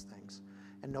with these things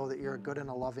and know that you're a good and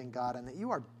a loving God and that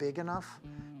you are big enough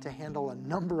to handle a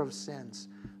number of sins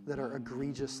that are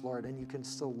egregious, Lord, and you can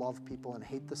still love people and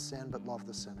hate the sin but love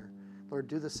the sinner. Lord,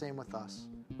 do the same with us.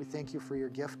 We thank you for your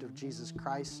gift of Jesus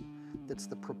Christ. That's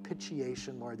the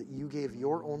propitiation, Lord, that you gave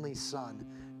your only Son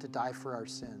to die for our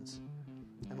sins.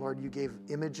 And Lord, you gave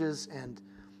images and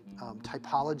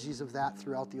typologies of that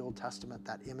throughout the Old Testament,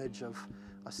 that image of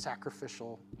a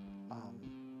sacrificial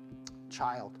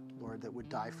child, Lord, that would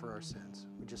die for our sins.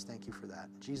 We just thank you for that.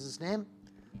 In Jesus' name,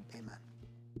 amen.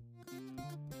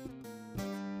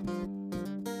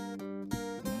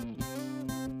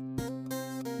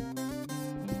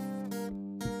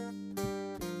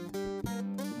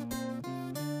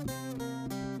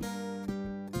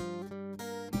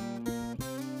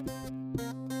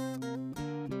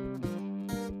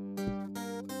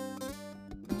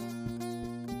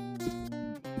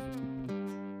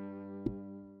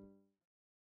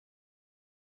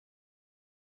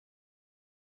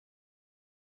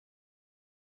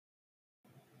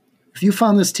 If you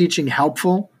found this teaching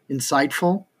helpful,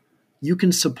 insightful, you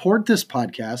can support this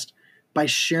podcast by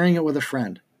sharing it with a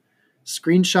friend.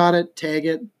 Screenshot it, tag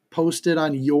it, post it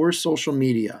on your social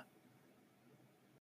media.